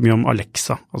 altså vi snakker mye om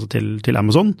Alexa, altså til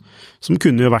Amazon, som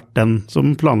kunne jo vært den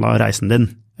som planla reisen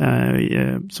din,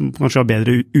 som kanskje har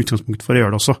bedre utgangspunkt for å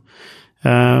gjøre det også.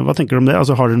 Hva tenker du om det?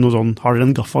 Altså, har dere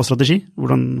en GAFA-strategi?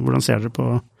 Hvordan ser dere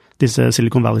på disse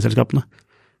Silicon Valley-selskapene?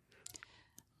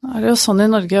 Det jo sånn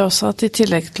i Norge også at i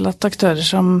tillegg til at aktører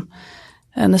som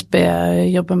NSB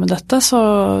jobber med dette, så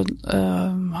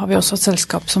har vi også et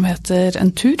selskap som heter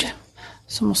Entur,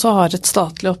 som også har et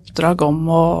statlig oppdrag om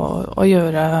å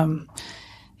gjøre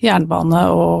jernbane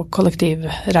og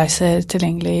kollektivreiser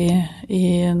tilgjengelig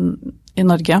i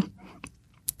Norge.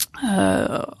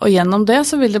 Og gjennom det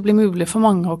så vil det bli mulig for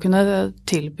mange å kunne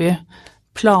tilby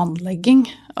planlegging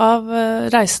av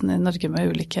reisende i Norge med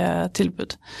ulike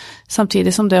tilbud.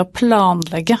 Samtidig som det å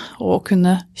planlegge og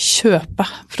kunne kjøpe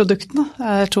produktene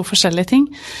er to forskjellige ting.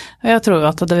 Og jeg tror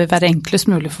jo at det vil være enklest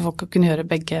mulig for folk å kunne gjøre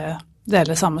begge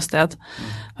deler samme sted.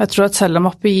 Og jeg tror at selv om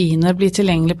API-ene blir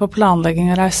tilgjengelig på planlegging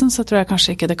av reisen, så tror jeg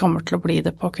kanskje ikke det kommer til å bli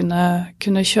det på å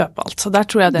kunne kjøpe alt. Så der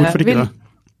tror jeg det Hvorfor ikke vil... det?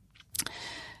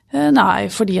 Nei,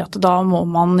 fordi at da må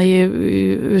man i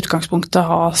utgangspunktet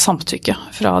ha samtykke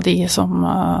fra de som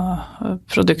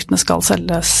produktene skal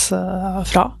selges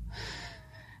fra.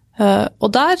 Og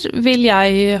der vil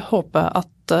jeg håpe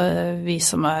at vi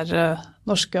som er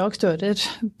norske aktører,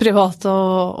 private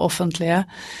og offentlige,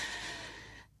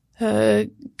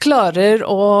 klarer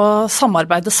å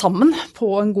samarbeide sammen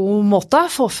på en god måte,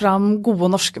 få fram gode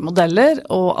norske modeller,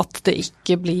 og at det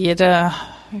ikke blir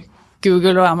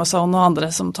Google og Amazon og andre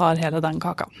som tar hele den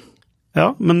kaka.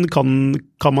 Ja, men kan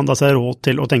man da seg råd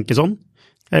til å tenke sånn?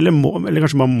 Eller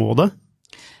kanskje man må det?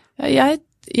 Jeg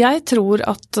tror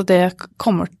at det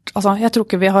kommer... Altså, jeg tror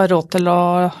ikke vi har råd til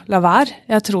å la være.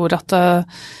 Jeg tror at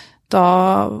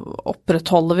da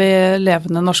opprettholder vi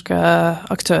levende norske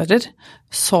aktører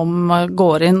som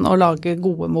går inn og lager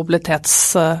gode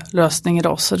mobilitetsløsninger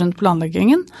også rundt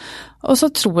planleggingen. Og så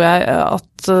tror jeg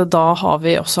at da har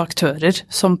vi også aktører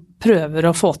som prøver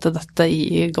å få til dette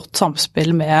i godt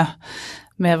samspill med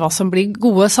hva som blir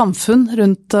gode samfunn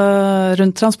rundt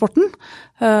transporten.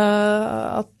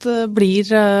 At det blir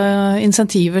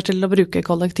insentiver til å bruke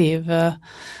kollektiv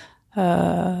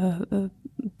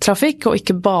trafikk, og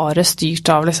ikke bare styrt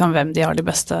av liksom hvem de har de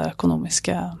beste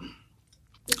økonomiske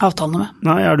avtalene med.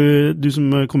 Nei, du som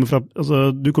kommer fra,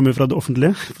 altså du kommer fra det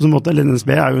offentlige, på sånn måte, eller NSB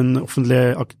er jo en offentlig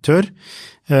aktør,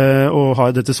 og har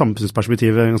dette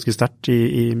samfunnsperspektivet ganske sterkt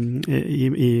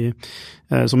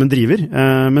som en driver,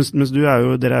 mens dere er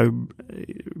jo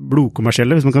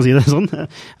blodkommersielle, hvis man kan si det sånn.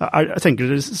 Tenker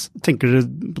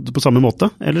dere på samme måte,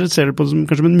 eller ser dere på det som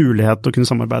kanskje en mulighet å kunne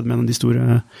samarbeide med en av de store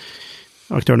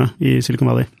aktørene i Silicon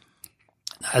Valley?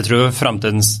 Jeg tror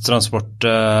fremtidens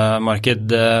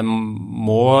transportmarked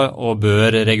må og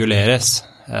bør reguleres.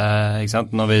 Ikke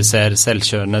sant? Når vi ser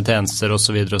selvkjørende tjenester og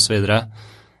så videre, så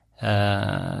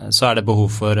er det behov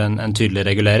for en tydelig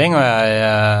regulering, og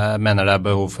jeg mener det er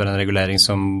behov for en regulering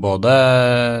som både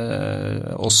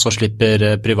også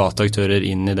slipper private aktører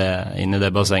inn i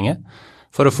det bassenget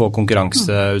for å få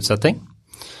konkurranseutsetting.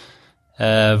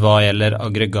 Hva gjelder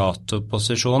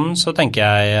aggregatorposisjonen, så tenker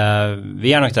jeg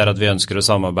vi er nok der at vi ønsker å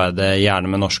samarbeide gjerne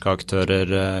med norske aktører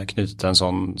knyttet til en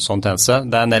sånn tjeneste.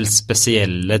 Det er en del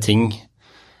spesielle ting.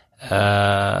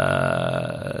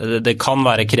 Det kan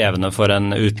være krevende for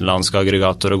en utenlandsk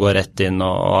aggregator å gå rett inn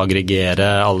og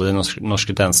aggregere alle de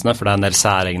norske tjenestene, for det er en del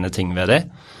særegne ting ved de.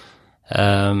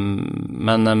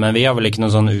 Men vi har vel ikke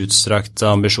noen sånn utstrakt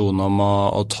ambisjon om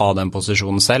å ta den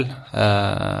posisjonen selv,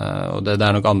 og det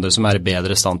er nok andre som er i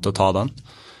bedre stand til å ta den.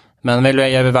 Men jeg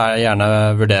vil gjerne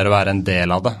vurdere å være en del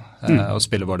av det, og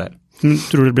spille vår del.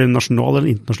 Tror du det blir en nasjonal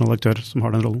eller internasjonal aktør som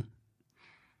har den rollen?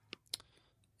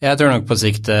 Jeg tror nok på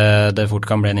sikt det fort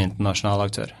kan bli en internasjonal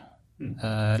aktør.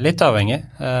 Litt avhengig.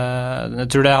 Jeg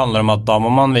tror det handler om at da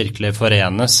må man virkelig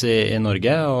forenes i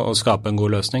Norge og skape en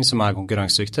god løsning som er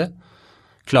konkurransedyktig.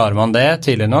 Klarer man det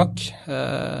tidlig nok,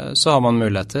 så har man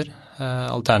muligheter.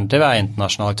 Alternativet er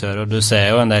internasjonale aktører, og du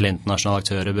ser jo en del internasjonale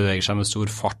aktører beveger seg med stor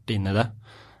fart inn i det.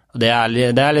 Og det er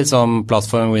litt sånn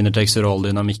plattform winner takes all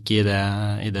dynamikk i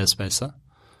det spacet.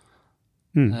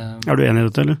 Er du enig i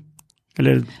dette,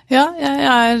 eller? Ja, jeg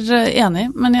er enig,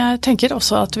 men jeg tenker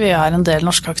også at vi er en del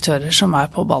norske aktører som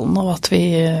er på ballen, og at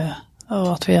vi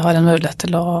har en mulighet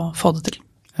til å få det til.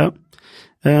 Ja.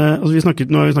 Nå har vi snakket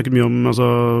mye om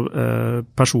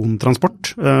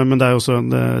persontransport, men det er jo også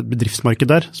et bedriftsmarked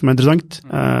der som er interessant.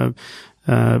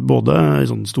 Både i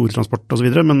sånn stortransport og så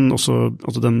videre, men også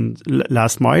den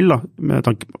last mile, da, med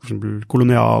tanke på for eksempel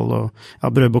Kolonial og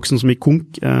brødboksen som gikk konk.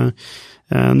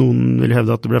 Noen vil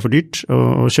hevde at det ble for dyrt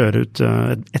å kjøre ut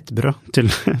ett brød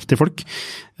til folk.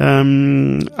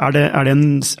 Er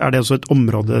det også et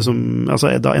område som,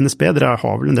 altså da NSB, dere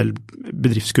har vel en del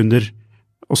bedriftskunder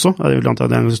også? Det er en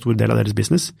ganske stor del av deres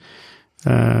business.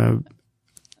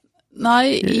 Nei,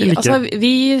 altså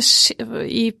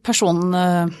i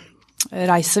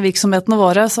personreisevirksomhetene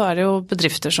våre så er det jo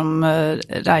bedrifter som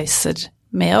reiser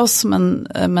med oss,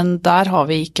 men der har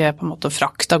vi ikke på en måte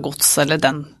frakt av gods eller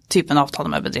den typen avtale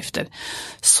med bedrifter.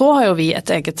 Så har jo vi et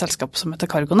eget selskap som heter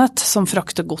Cargonet, som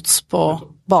frakter gods på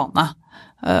bane.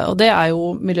 Og det er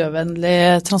jo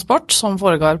miljøvennlig transport som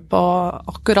foregår på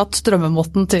akkurat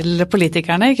drømmemåten til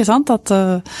politikerne, ikke sant? At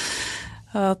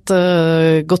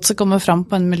godset kommer fram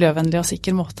på en miljøvennlig og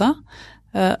sikker måte.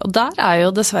 Og der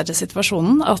jo dessverre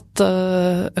situasjonen at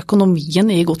økonomien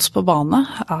i gods på bane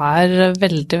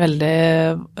veldig, veldig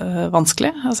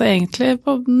vanskelig. Altså egentlig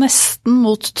på nesten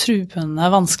mot truende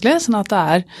vanskelig, sånn at det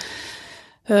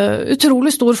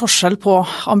utrolig stor forskjell på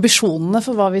ambisjonene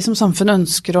for hva vi som samfunn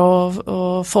ønsker å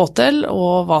få til,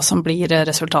 og hva som blir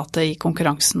resultatet i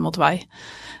konkurransen mot vei.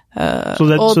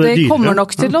 Og det kommer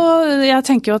nok til å, jeg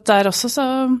tenker jo at der også så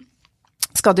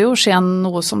skal det jo skje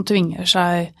noe som tvinger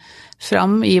seg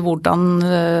fram i hvordan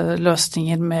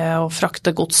løsninger med å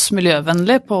frakte gods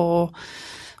miljøvennlig på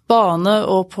bane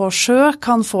og på sjø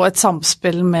kan få et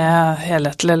samspill med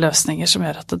helhetlige løsninger som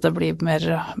gjør at det blir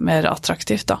mer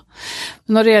attraktivt da.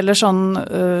 Når det gjelder sånn,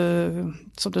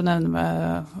 som du nevner med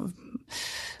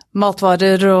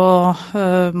matvarer og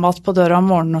mat på døra om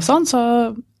morgenen og sånn,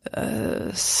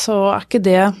 så ikke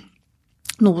det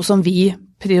noe som vi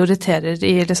prioriterer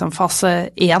i liksom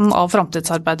fase 1 av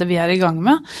fremtidsarbeidet vi i gang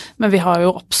med, men vi har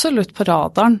jo absolutt på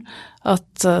radaren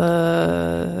at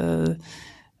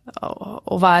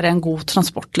å være en god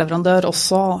transportleverandør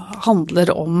også handler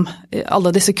om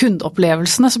alle disse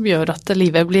kundeopplevelsene som gjør at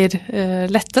livet blir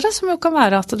lettere, som jo kan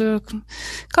være at du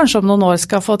kanskje om noen år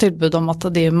skal få tilbud om at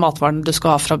de matvarene du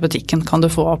skal ha fra butikken kan du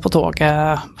få på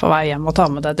toget på vei hjem og ta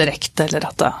med deg direkte, eller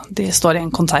at de står i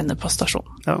en container på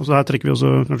stasjonen. Ja, og så her trekker vi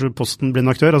også kanskje Posten blir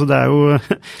en aktør, altså det jo,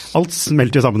 alt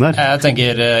smelter jo sammen her. Jeg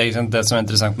tenker det som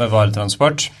interessant med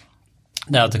varetransport,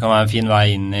 det at det kan være en fin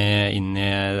vei inn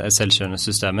i selvkjørende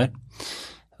systemer.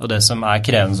 Og det som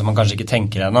krevende som man kanskje ikke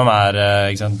tenker gjennom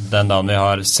den dagen vi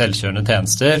har selvkjørende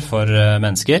tjenester for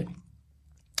mennesker,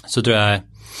 så tror jeg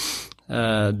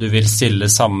du vil stille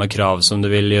samme krav som du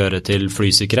vil gjøre til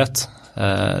flysikkerhet.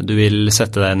 Du vil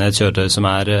sette deg inn i et kjøretøy som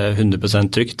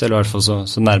 100% trygt, eller i hvert fall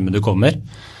så nærme du kommer.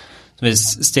 Vi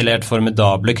stiller helt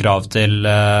formidable krav til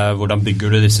hvordan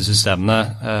bygger du disse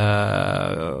systemene,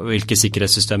 hvilke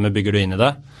sikkerhetssystemer bygger du inn i det,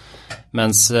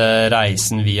 mens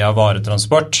reisen via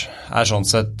varetransport sånn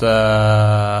sett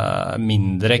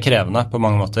mindre krevende på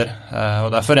mange måter, og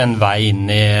derfor en vei inn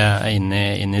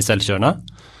i selvkjørende.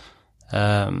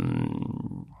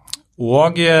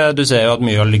 Og du ser jo at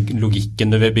mye av logikken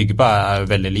du vil bygge på jo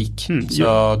veldig lik,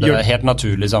 så det helt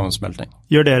naturlig sammensmelting.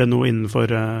 Gjør dere noe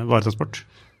innenfor varetransport?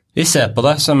 Vi ser på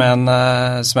det som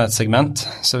et segment,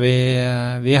 så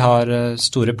vi har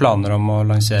store planer om å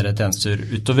lansere tjenester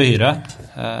utover hyre,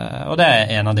 og det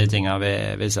en av de tingene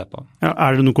vi ser på. Ja,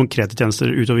 det noen konkrete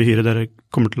tjenester utover hyre dere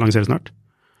kommer til å lansere snart?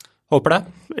 Håper det.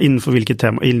 Innenfor hvilket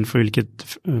tema, innenfor hvilket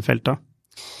felt da?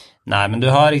 Nei, men du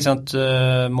har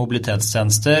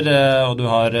mobilitetstjenester, og du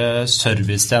har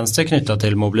servicetjenester knyttet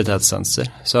til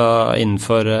mobilitetstjenester. Så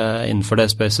innenfor det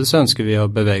spacet så ønsker vi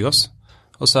å bevege oss.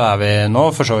 Og så vi nå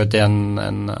for så vidt i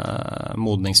en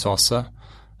modningsfase,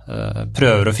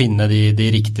 prøver å finne de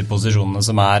riktige posisjonene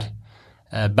som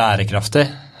bærekraftig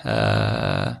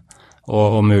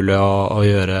og mulig å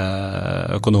gjøre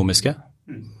økonomiske.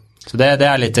 Så det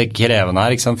litt krevende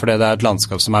her, ikke sant? Fordi det et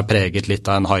landskap som preget litt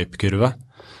av en hype-kurve.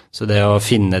 Så det å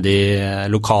finne de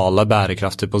lokale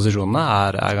bærekraftige posisjonene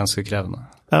ganske krevende.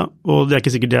 Ja, og det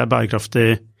ikke sikkert det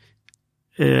bærekraftig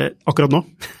akkurat nå,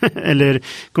 eller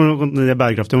det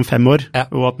bærekraftig om 5 år,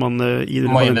 og at man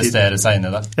må investere seg inn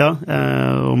i det. Ja,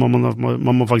 og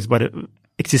man må faktisk bare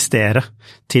eksistere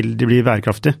til det blir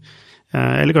bærekraftig.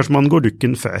 Eller kanskje man går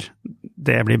dukken før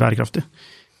det blir bærekraftig.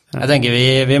 Jeg tenker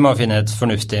vi må finne et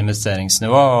fornuftig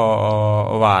investeringsnivå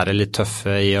og være litt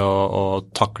tøffe i å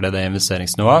takle det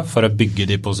investeringsnivået for å bygge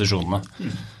de posisjonene.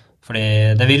 Fordi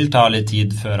det vil ta litt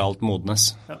tid før alt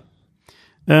modnes. Ja.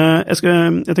 Jeg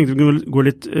tenkte vi kunne gå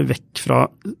litt vekk fra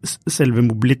selve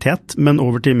mobilitet, men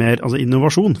over til mer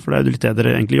innovasjon, for det jo litt det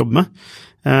dere egentlig jobber med.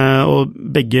 Og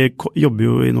begge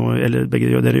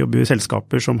dere jobber jo i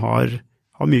selskaper som har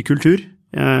mye kultur,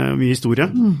 mye historie.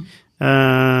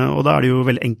 Og da det jo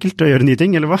veldig enkelt å gjøre nye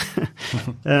ting, eller hva?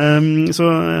 Så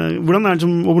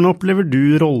hvordan opplever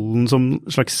du rollen som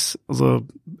slags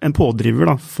en pådriver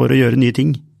da, for å gjøre nye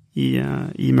ting i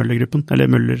Møller-gruppen, eller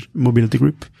Møller Mobility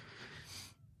Group?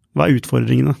 Hva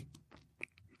utfordringene?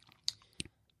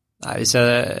 Nei,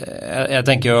 jeg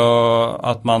tenker jo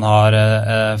at man har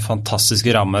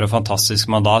fantastiske rammer og fantastisk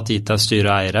mandat gitt til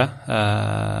styre og eiere.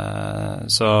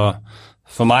 Så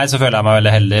for meg så føler jeg meg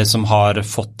veldig heldig som har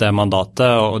fått det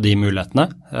mandatet og de mulighetene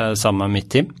sammen med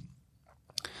mitt team.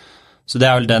 Så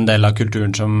det vel den delen av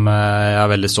kulturen som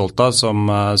jeg veldig stolt av, som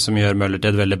gjør Møller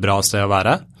til et veldig bra sted å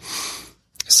være.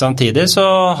 Samtidig så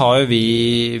har jo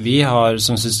vi har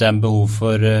som system behov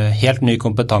for helt ny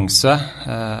kompetanse.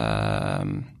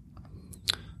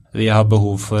 Vi har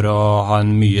behov for å ha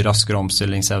en mye raskere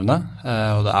omstillingsevne,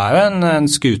 og det jo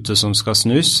en skute som skal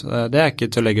snus, det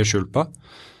ikke til å legge skjul på.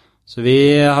 Så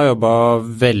vi har jobbet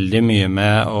veldig mye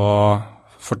med å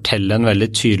fortelle en veldig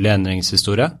tydelig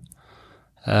endringshistorie,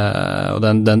 og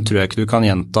den tror jeg ikke du kan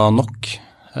gjenta nok,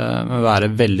 men være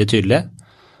veldig tydelig.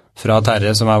 Fra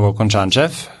Terje, som vår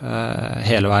konsernsjef,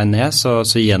 hele veien ned,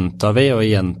 så gjentar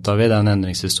vi den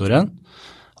endringshistorien,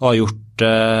 og har gjort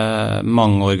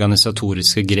mange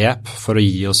organisatoriske grep for å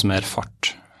gi oss mer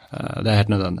fart. Det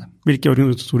helt nødvendig. Hvilke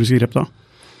organisatoriske grep da?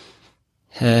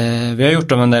 Vi har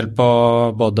gjort om en del på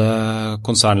både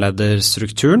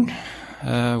konsernlederstrukturen,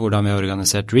 hvordan vi har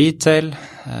organisert retail,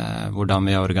 hvordan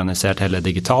vi har organisert hele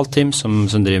digitalteam som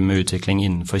driver med utvikling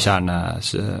innenfor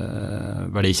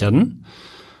kjerneverdikjeden.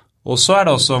 Og så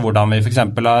det også hvordan vi for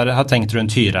eksempel har tenkt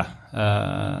rundt hyre.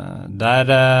 Der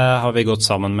har vi gått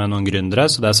sammen med noen gründere,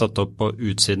 så det satt opp på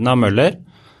utsiden av Møller.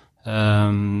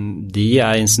 De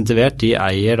insentivert, de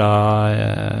eier da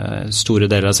store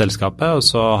deler av selskapet, og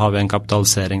så har vi en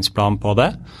kapitaliseringsplan på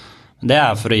det. Det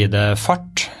for å gi det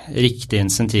fart, riktige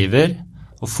insentiver,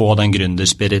 og få den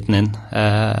gründerspiriten inn.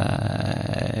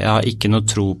 Jeg har ikke noe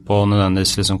tro på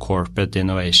nødvendigvis liksom corporate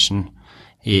innovation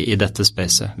i dette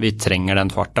spacet. Vi trenger den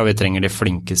farta, vi trenger de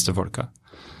flinkeste folka.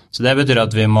 Så det betyr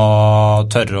at vi må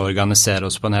tørre å organisere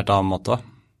oss på en helt annen måte.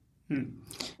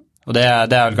 Og det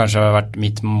vel kanskje vært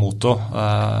mitt motto,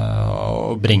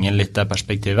 å bringe litt det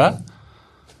perspektivet,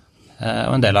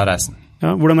 og en del av reisen.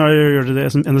 Ja, hvordan det å gjøre det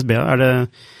som NSB?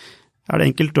 Det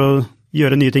enkelt å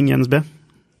gjøre nye ting i NSB?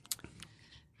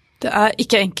 Det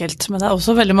ikke enkelt, men det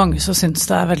også veldig mange som synes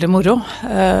det veldig moro.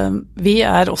 Vi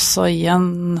også i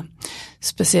en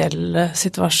spesiell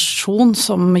situasjon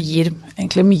som gir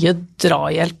egentlig mye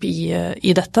drahjelp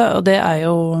i dette, og det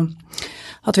jo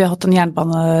at vi har hatt en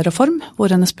jernbanereform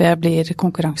hvor NSB blir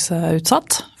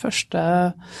konkurranseutsatt. Første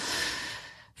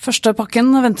pakken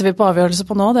venter vi på avgjørelse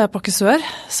på nå, det pakke Sør.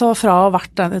 Så fra å ha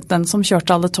vært den som kjørte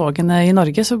alle togene i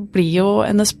Norge, så blir jo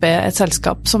NSB et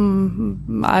selskap som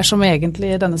som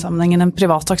egentlig i denne sammenhengen en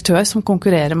privat aktør som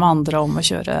konkurrerer med andre om å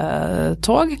kjøre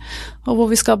tog, og hvor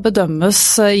vi skal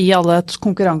bedømmes i alle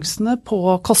konkurransene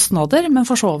på kostnader, men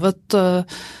for så vidt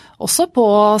også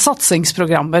på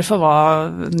satsingsprogrammer for hva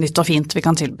nytt og fint vi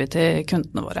kan tilby til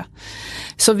kundene våre.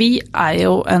 Så vi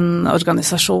jo en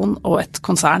organisasjon og et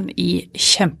konsern i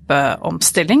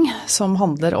kjempeomstilling som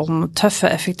handler om tøffe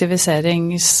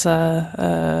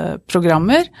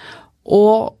effektiviseringsprogrammer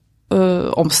og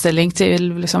omstilling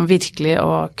til liksom virkelig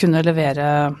å kunne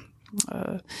levere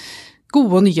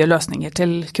gode nye løsninger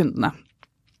til kundene.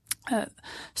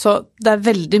 Så det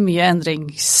veldig mye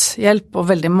endringshjelp og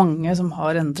veldig mange som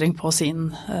har endring på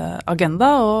sin agenda,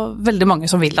 og veldig mange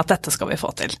som vil at dette skal vi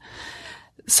få til.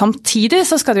 Samtidig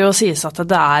så skal det jo sies at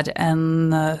det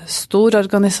en stor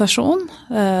organisasjon,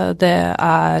 det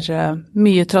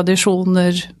mye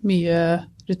tradisjoner, mye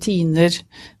rutiner,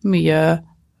 mye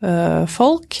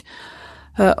folk,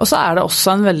 og så det også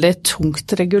en veldig tungt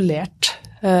regulert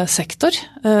sektor,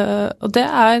 og det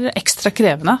ekstra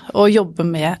krevende å jobbe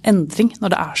med endring når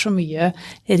det så mye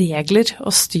regler og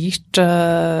styrt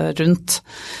rundt.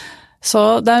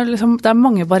 Så det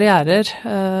mange barrierer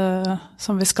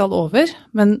som vi skal over,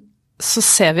 men så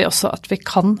ser vi også at vi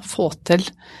kan få til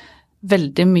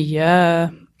veldig mye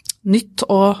nytt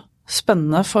og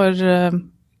spennende for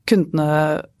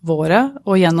kundene våre,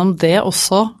 og gjennom det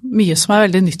også mye som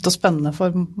veldig nytt og spennende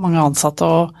for mange ansatte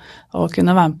å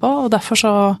kunne være med på, og derfor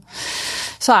så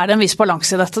det en viss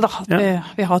balanse i dette da, at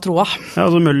vi har troa. Ja,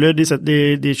 altså Møller,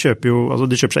 de kjøper jo, altså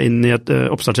de kjøper seg inn i et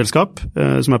oppstartsselskap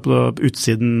som på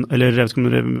utsiden, eller jeg vet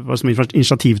ikke hva som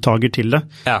initiativtager til det.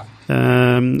 Ja,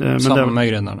 sammen med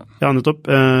gründerne. Ja, nettopp,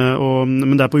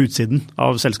 men det på utsiden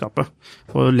av selskapet,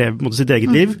 og lever på en måte sitt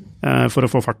eget liv for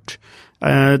å få fart.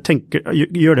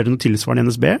 Gjør dere noe tilsvarende i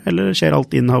NSB, eller skjer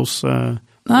alt in-house?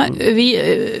 Nei,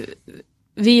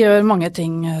 vi gjør mange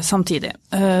ting samtidig.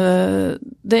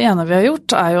 Det ene vi har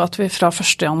gjort jo at vi fra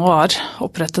 1. januar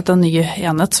opprettet en ny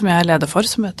enhet som jeg leder for,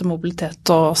 som heter Mobilitet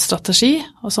og strategi,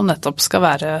 og som nettopp skal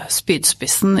være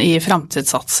spydspissen i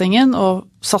fremtidssatsingen og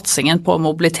satsingen på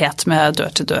mobilitet med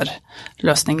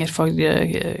dør-til-dør-løsninger for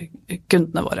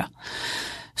kundene våre.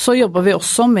 Så jobber vi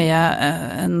også med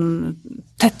en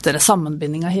tettere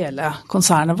sammenbinding av hele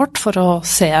konsernet vårt for å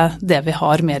se det vi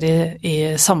har mer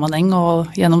i sammenheng,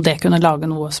 og gjennom det kunne lage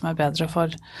noe som bedre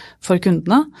for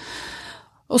kundene.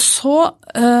 Og så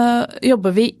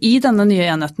jobber vi i denne nye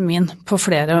enheten min på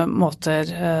flere måter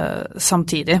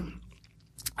samtidig.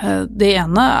 Det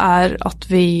ene at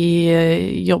vi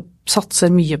satser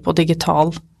mye på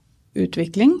digital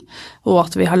utvikling, og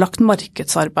at vi har lagt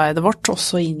markedsarbeidet vårt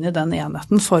også inn i den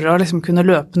enheten for å liksom kunne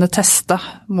løpende teste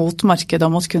mot markedet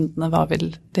og mot kundene hva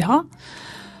vil de ha.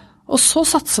 Og så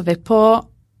satser vi på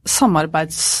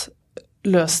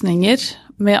løsninger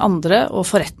med andre og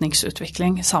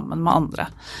forretningsutvikling sammen med andre.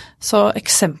 Så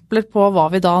eksempler på hva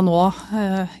vi da nå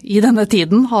i denne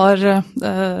tiden har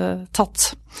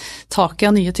tatt tak i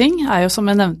av nye ting, er jo som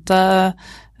jeg nevnte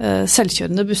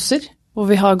selvkjørende busser, hvor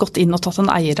vi har gått inn og tatt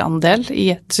en eierandel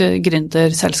i et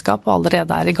gründerselskap og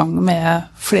allerede er i gang med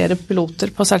flere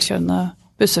piloter på selvkjørende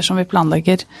busser som vi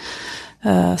planlegger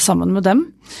sammen med dem.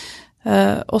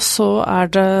 Og så er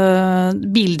det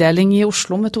bildeling i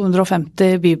Oslo med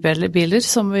 250 bybiler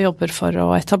som vi jobber for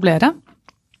å etablere.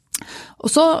 Og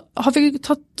så har vi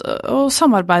tatt og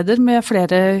samarbeider med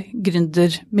flere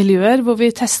gründermiljøer hvor vi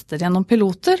tester gjennom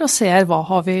piloter og ser hva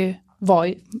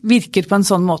virker på en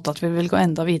sånn måte at vi vil gå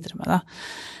enda videre med det.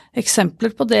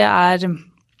 Eksempler på det er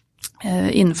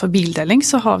innenfor bildeling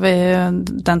så har vi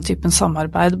den typen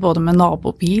samarbeid både med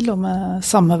nabobil og med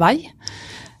samme vei.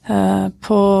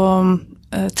 På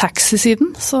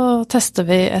taxisiden så tester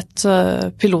vi et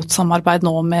pilotsamarbeid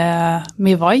nå med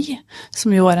Mivai,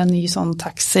 som jo er en ny sånn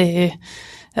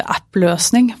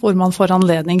taxi-app-løsning, hvor man får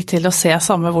anledning til å se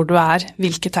samme hvor du er,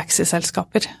 hvilke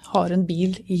taxiselskaper har en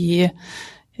bil i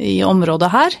området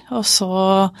her, og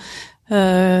så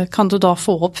kan du da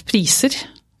få opp priser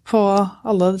på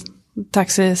alle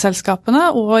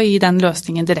taxiselskapene, og i den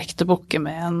løsningen direkte booke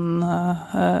med en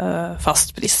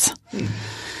fast pris.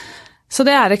 Så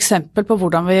det er eksempel på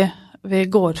hvordan vi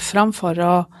går fram for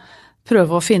å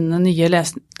prøve å finne nye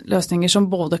løsninger som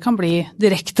både kan bli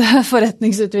direkte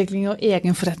forretningsutvikling og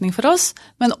egen forretning for oss,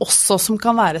 men også som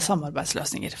kan være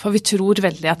samarbeidsløsninger. For vi tror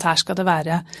veldig at her skal det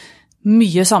være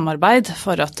mye samarbeid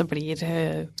for at det blir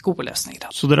gode løsninger.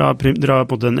 Så dere har på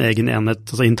en måte en egen enhet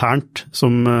altså internt,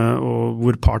 og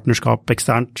hvor partnerskap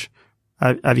eksternt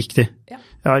er viktig?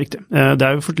 Ja, riktig. Det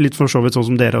er jo litt for så vidt sånn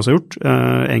som dere også har gjort,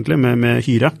 egentlig, med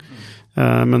hyre.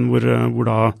 Men hvor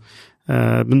da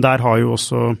men der har jo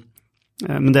også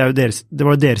men det var jo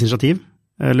deres initiativ,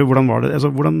 eller hvordan var det, altså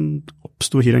hvordan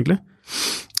oppstod hyre egentlig?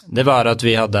 Det var at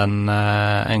vi hadde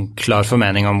en klar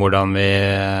formening om hvordan vi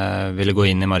ville gå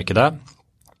inn i markedet.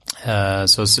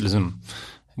 Så liksom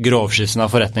grovskiften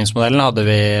av forretningsmodellen hadde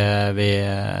vi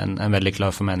en veldig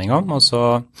klar formening om, og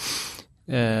så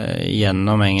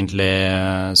gjennom egentlig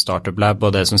Startup Lab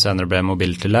og det som senere ble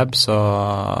Mobility Lab, så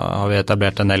har vi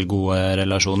etablert en del gode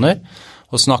relasjoner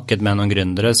og snakket med noen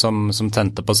gründere som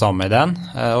tente på samme ideen,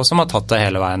 og som har tatt det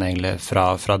hele veien egentlig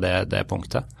fra det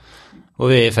punktet. Og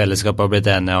vi i fellesskap har blitt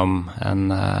enige om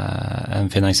en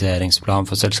finansieringsplan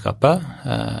for selskapet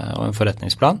og en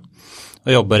forretningsplan,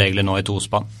 og jobber egentlig nå i 2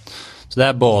 spann. Så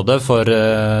det er både for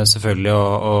selvfølgelig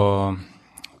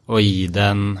å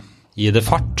gi det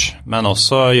fart, men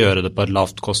også gjøre det på et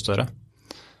lavt kostøre.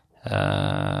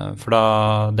 For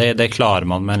det klarer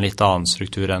man med en litt annen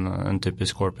struktur enn en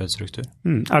typisk corporate-struktur.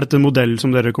 Er dette en modell som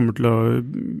dere kommer til å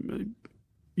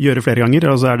gjøre flere ganger?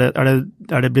 Altså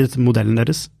er det blitt modellen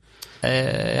deres?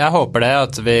 Jeg håper det,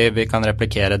 at vi kan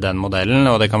replikere den modellen,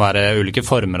 og det kan være ulike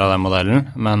former av den modellen,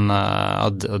 men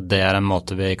at det er en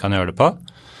måte vi kan gjøre det på,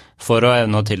 for å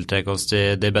evne å tiltrekke oss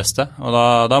de beste. Og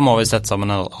da må vi sette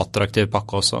sammen en attraktiv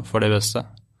pakke også for de beste.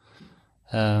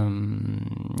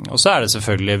 Og så er det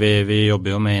selvfølgelig, vi jobber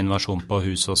jo med innovasjon på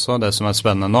huset også. Det som er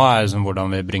spennende nå er liksom hvordan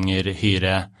vi bringer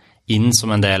hyre inn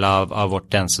som en del av vårt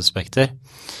tjenestespekter.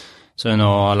 Så vi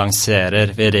nå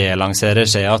relanserer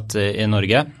Seat i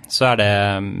Norge, så er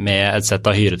det med et sett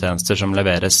av hyretjenester som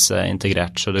leveres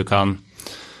integrert. Så du kan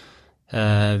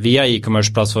via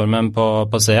e-commerce-plattformen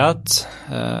på Seat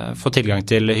få tilgang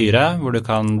til hyre, hvor du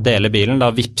kan dele bilen.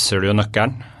 Da vipser du jo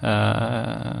nøkkelen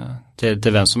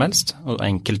til hvem som helst, og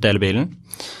enkelt dele bilen.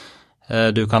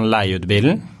 Du kan leie ut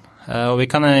bilen, og vi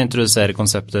kan introdusere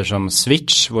konsepter som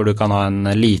Switch, hvor du kan ha en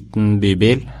liten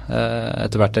bybil,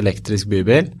 etter hvert elektrisk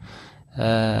bybil,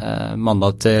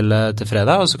 mandag til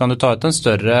fredag, og så kan du ta ut en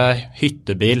større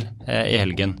hyttebil i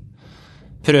helgen.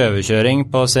 Prøvekjøring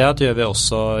på Seat gjør vi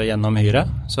også gjennom hyre,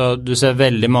 så du ser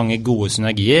veldig mange gode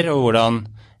synergier, og hvordan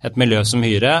et miljø som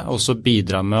hyre også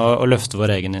bidrar med å løfte vår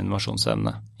egen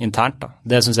innovasjonsevne internt. Da.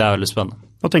 Det synes jeg er veldig spennende.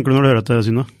 Hva tenker du når du hører dette,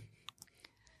 Synne?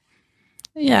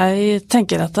 Jeg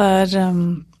tenker at det er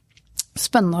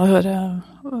spennende å høre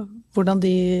hvordan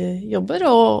de jobber,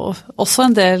 og også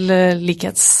en del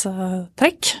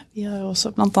likhetstrekk. Vi har jo også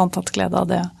blant annet hatt glede av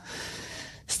det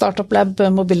Startup Lab,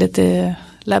 Mobility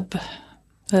Lab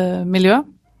miljø.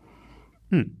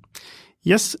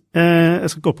 Yes, jeg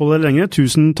skal ikke oppholde dere lenger.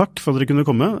 Tusen takk for at dere kunne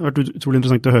komme. Det har vært utrolig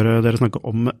interessant å høre dere snakke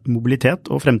om mobilitet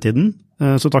og fremtiden.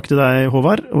 Så takk til deg,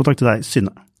 Håvard, og takk til deg,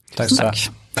 Synne. Takk.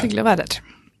 Hyggelig å være her.